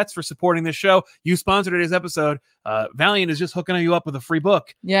super chats, for supporting this show. You sponsored today's episode. Valiant is just hooking you up with a free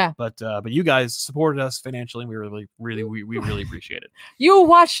book. Yeah. But you guys supported us financially, and we really appreciate it. You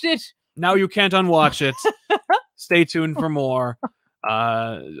watched it. Now you can't unwatch it. Stay tuned for more.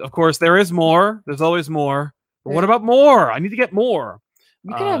 Of course, there is more. There's always more. But what about more? I need to get more.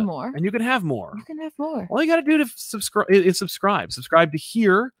 You can have more. And you can have more. You can have more. All you got to do to subscribe is subscribe. Subscribe to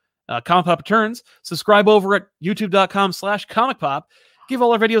here, Comic Pop Returns. Subscribe over at youtube.com/comicpop. Give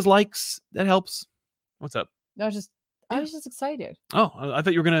all our videos likes. That helps. What's up? I was just excited. Oh, I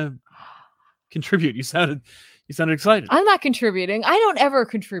thought you were going to contribute. You sounded excited. I'm not contributing. I don't ever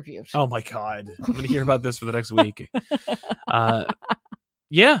contribute. Oh my God. I'm going to hear about this for the next week.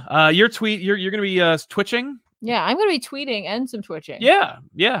 Your tweet, you're going to be twitching. Yeah, I'm going to be tweeting and some twitching. Yeah.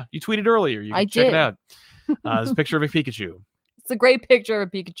 You tweeted earlier. You can check it out. There's a picture of a Pikachu. It's a great picture of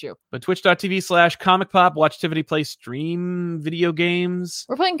a Pikachu. But twitch.tv/comicpop. Watch Tiffany play stream video games.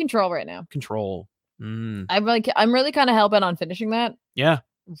 We're playing Control right now. Control. I'm really kind of hell-bent on finishing that. Yeah.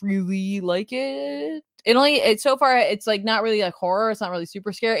 Really like it. So far it's like not really like horror. It's not really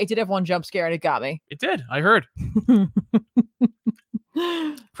super scary. It did have one jump scare and it got me. It did. I heard.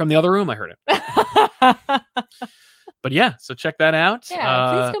 From the other room, I heard it. But yeah, so check that out.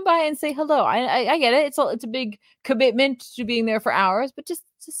 Yeah, please come by and say hello. I get it. It's a big commitment to being there for hours, but just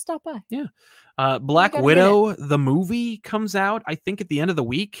stop by. Yeah. Black Widow, the movie, comes out, I think, at the end of the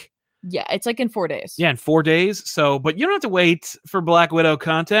week. Yeah, it's like in 4 days. Yeah, in 4 days. So, but you don't have to wait for Black Widow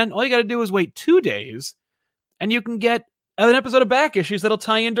content. All you got to do is wait 2 days, and you can get an episode of Back Issues that'll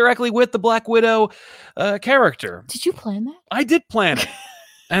tie in directly with the Black Widow character. Did you plan that? I did plan it.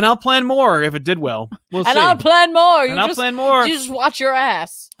 And I'll plan more if it did well. We'll see. I'll plan more. I'll plan more. You just watch your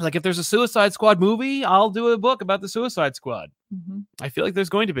ass. Like if there's a Suicide Squad movie, I'll do a book about the Suicide Squad. Mm-hmm. I feel like there's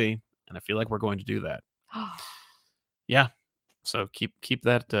going to be, and I feel like we're going to do that. Yeah. So keep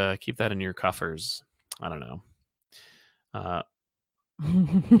that in your coffers. I don't know.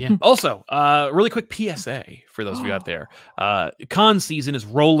 Yeah. Also, really quick PSA for those of you out there. Con season is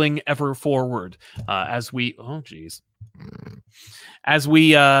rolling ever forward as we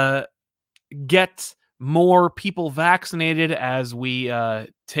get more people vaccinated, as we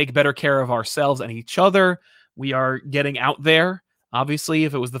take better care of ourselves and each other. We are getting out there. Obviously,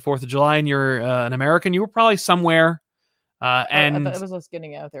 if it was the 4th of July and you're an American, you were probably somewhere. And I thought it was us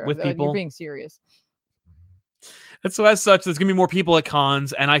getting out there. With people. You're being serious. And so as such, there's going to be more people at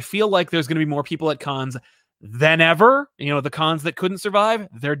cons, and I feel like there's going to be more people at cons than ever. You know, the cons that couldn't survive,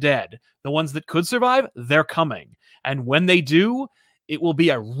 they're dead. The ones that could survive, they're coming. And when they do, it will be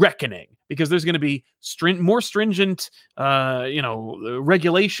a reckoning because there's going to be more stringent,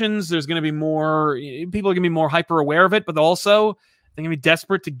 regulations. There's going to be more, people are going to be more hyper aware of it, but also they're going to be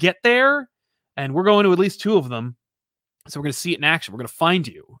desperate to get there. And we're going to at least 2 of them. So we're going to see it in action. We're going to find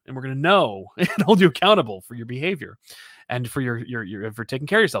you and we're going to know and hold you accountable for your behavior and for your for taking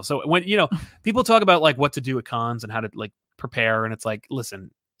care of yourself. So when, people talk about like what to do at cons and how to like prepare. And it's like,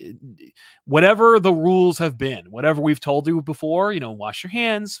 listen, whatever the rules have been, whatever we've told you before, wash your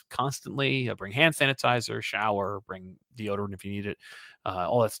hands constantly, bring hand sanitizer, shower, bring deodorant if you need it,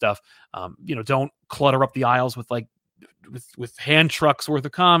 all that stuff. Don't clutter up the aisles with like with hand trucks worth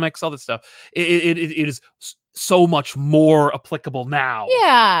of comics, all that stuff. It is so much more applicable now,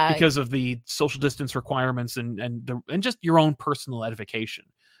 because of the social distance requirements and just your own personal edification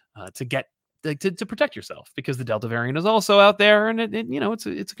to get. To protect yourself, because the Delta variant is also out there, and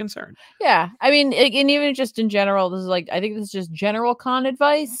it's a concern. Yeah, I mean, and even just in general, this is like, I think this is just general con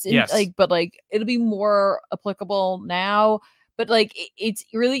advice. And yes, but it'll be more applicable now. But like, it's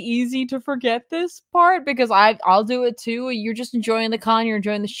really easy to forget this part because I'll do it too. You're just enjoying the con, you're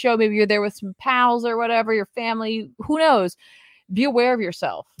enjoying the show. Maybe you're there with some pals or whatever, your family. Who knows? Be aware of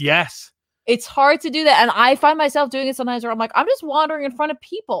yourself. Yes. It's hard to do that. And I find myself doing it sometimes where I'm like, I'm just wandering in front of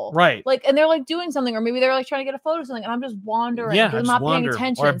people. Right. Like, and they're like doing something, or maybe they're like trying to get a photo of something, and I'm just wandering. Yeah, I'm not paying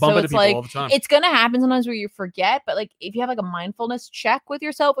attention. So it's like, it's going to happen sometimes where you forget. But like, if you have like a mindfulness check with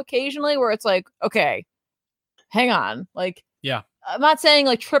yourself occasionally where it's like, okay, hang on. Like, yeah, I'm not saying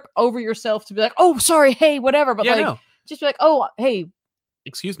like trip over yourself to be like, oh, sorry, hey, whatever. But just be like, oh, hey,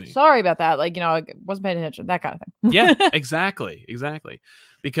 excuse me, sorry about that. Like, I wasn't paying attention, that kind of thing. Yeah, exactly.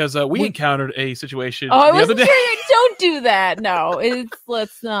 Because we encountered a situation the other day. Don't do that. No,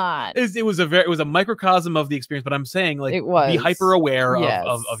 let's not. It was a microcosm of the experience, but I'm saying like be hyper aware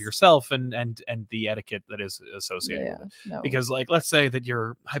of yourself and the etiquette that is associated with it. No. Because like, let's say that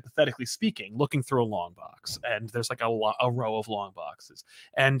you're hypothetically speaking looking through a long box, and there's like a row of long boxes,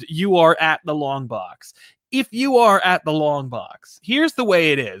 and you are at the long box. If you are at the long box, here's the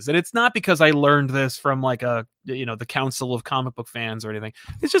way it is. And it's not because I learned this from like the Council of Comic Book Fans or anything.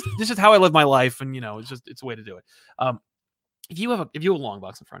 It's just how I live my life. And, it's a way to do it. If you have a long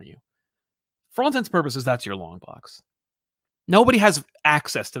box in front of you, for all intents and purposes, that's your long box. Nobody has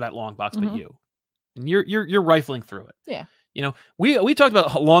access to that long box but you. And you're rifling through it. Yeah. We talked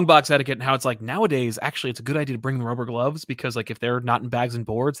about long box etiquette and how it's like nowadays, actually, it's a good idea to bring the rubber gloves because like if they're not in bags and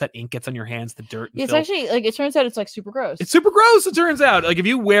boards, that ink gets on your hands, the dirt. It's actually like, it turns out it's like super gross. It's super gross. It turns out like if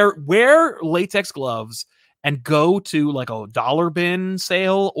you wear latex gloves and go to like a dollar bin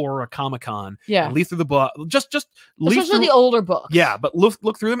sale or a Comic-Con, and leaf through the book, just leaf especially through the older books. Yeah, but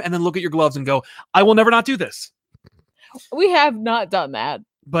look through them and then look at your gloves and go, I will never not do this. We have not done that.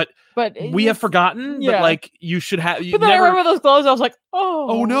 But we have forgotten that like you should have. But then I remember those gloves. I was like,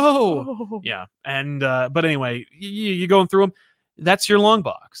 oh no, yeah. And but anyway, you going through them. That's your long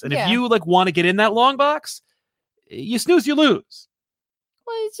box. And if you like want to get in that long box, you snooze, you lose.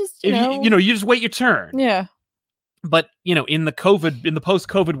 Well, it's just you just wait your turn. Yeah. But in the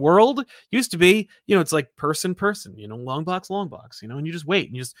post-COVID world, used to be it's like person, long box, and you just wait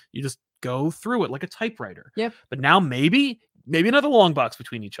and you just go through it like a typewriter. Yep. But now maybe another long box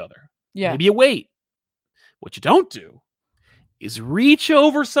between each other. Yeah. Maybe you wait. What you don't do is reach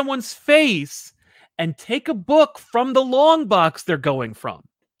over someone's face and take a book from the long box they're going from.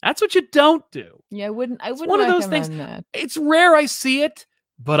 That's what you don't do. Yeah, I wouldn't one of those things. That. It's rare I see it,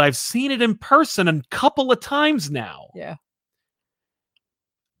 but I've seen it in person a couple of times now. Yeah.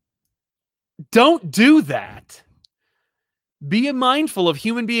 Don't do that. Be mindful of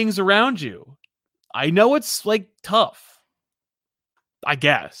human beings around you. I know it's like tough. I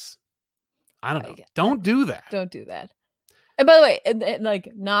guess. I don't know. Don't do that. Don't do that. And by the way,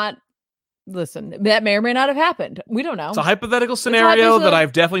 listen, that may or may not have happened. We don't know. It's a hypothetical scenario that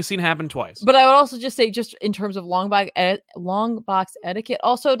I've definitely seen happen twice. But I would also just say, just in terms of long box etiquette,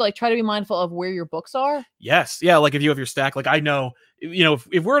 also like try to be mindful of where your books are. Yes. Yeah. Like if you have your stack, like I know,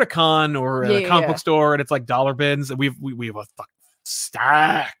 if we're at a con or at a comic book store and it's like dollar bins and we have a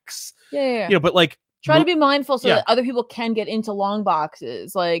stacks. Yeah. But like, try to be mindful so that other people can get into long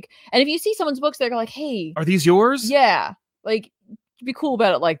boxes. Like, and if you see someone's books, they're like, hey, are these yours? Yeah. Like, be cool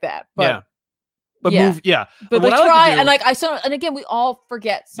about it like that. But move. Yeah. But like, try. And like, and again, we all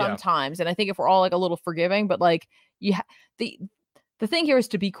forget sometimes. And I think if we're all like a little forgiving, but like the thing here is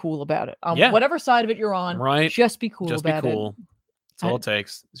to be cool about it. Whatever side of it you're on, right? Just be cool about it. That's all it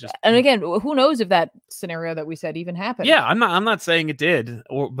takes. And again, who knows if that scenario that we said even happened? Yeah, I'm not saying it did,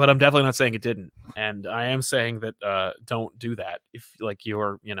 but I'm definitely not saying it didn't. And I am saying that don't do that if like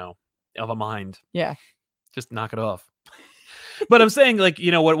you're of a mind. Yeah, just knock it off. But I'm saying, like,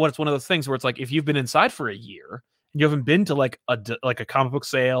 you know, what's one of those things where it's like, if you've been inside for a year and you haven't been to like a comic book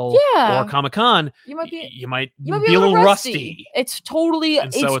sale or Comic-Con, you might be a little rusty. It's totally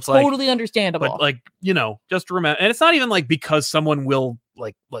understandable. But like, you know, just remember, and it's not even like because someone will,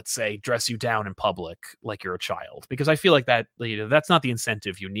 like, let's say, dress you down in public like you're a child, because I feel like that, you know, that's not the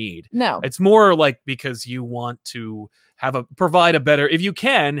incentive you need. No, it's more like because you want to provide a better, if you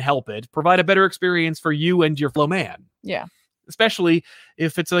can help it, provide a better experience for you and your fellow man. Yeah. Especially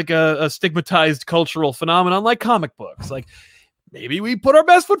if it's like a stigmatized cultural phenomenon like comic books. Like, maybe we put our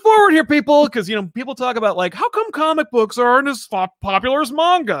best foot forward here, people, because, you know, people talk about like, how come comic books aren't as popular as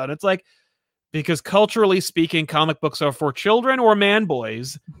manga? And it's like, because culturally speaking, comic books are for children or man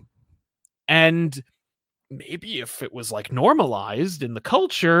boys. And maybe if it was like normalized in the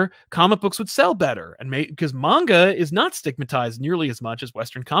culture, comic books would sell better. And because manga is not stigmatized nearly as much as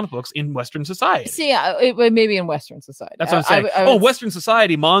Western comic books in Western society. See, maybe in Western society. That's what I'm saying. Western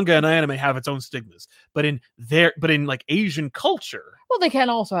society, manga and anime have its own stigmas, but in like Asian culture, well, they can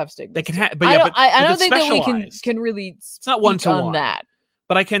also have stigmas. They can have, but yeah, I don't think that we can really. It's not one-to-one on that.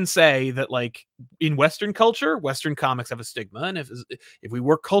 But I can say that, like, in Western culture, Western comics have a stigma, and if we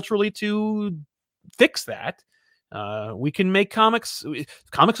work culturally to fix that, we can make comics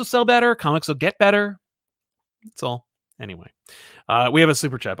will sell better, comics will get better. That's all. Anyway, we have a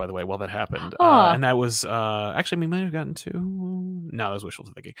super chat, by the way, while that happened, and that was actually, we might have gotten to, no, that was wishful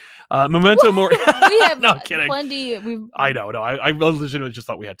thinking. Memento Mori. We have no kidding. Plenty. I know, no, I legitimately just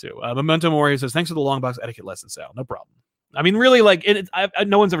thought we had to. Memento Mori says, thanks for the long box etiquette lesson, Sal. No problem. I mean, really, like,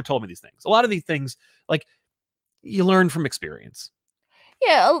 no one's ever told me these things. A lot of these things, like, you learn from experience.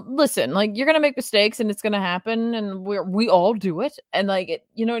 Yeah, listen, like, you're gonna make mistakes and it's gonna happen, and we all do it, and like,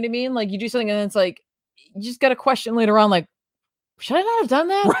 you know what I mean? Like, you do something and then it's like, you just got a question later on, like, should I not have done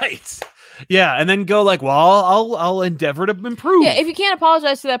that? Right. Yeah, and then go like, well, I'll endeavor to improve. Yeah, if you can't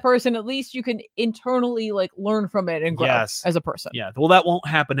apologize to that person, at least you can internally, like, learn from it and grow as a person. Yeah, well, that won't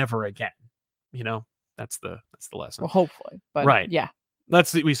happen ever again. You know, that's the lesson. Well, hopefully, but right. Yeah,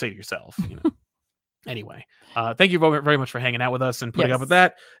 that's what we say to yourself. You know. Anyway, thank you very much for hanging out with us and putting up with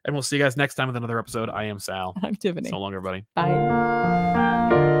that. And we'll see you guys next time with another episode. I am Sal. I'm Tiffany. So long, everybody.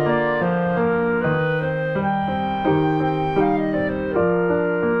 Bye.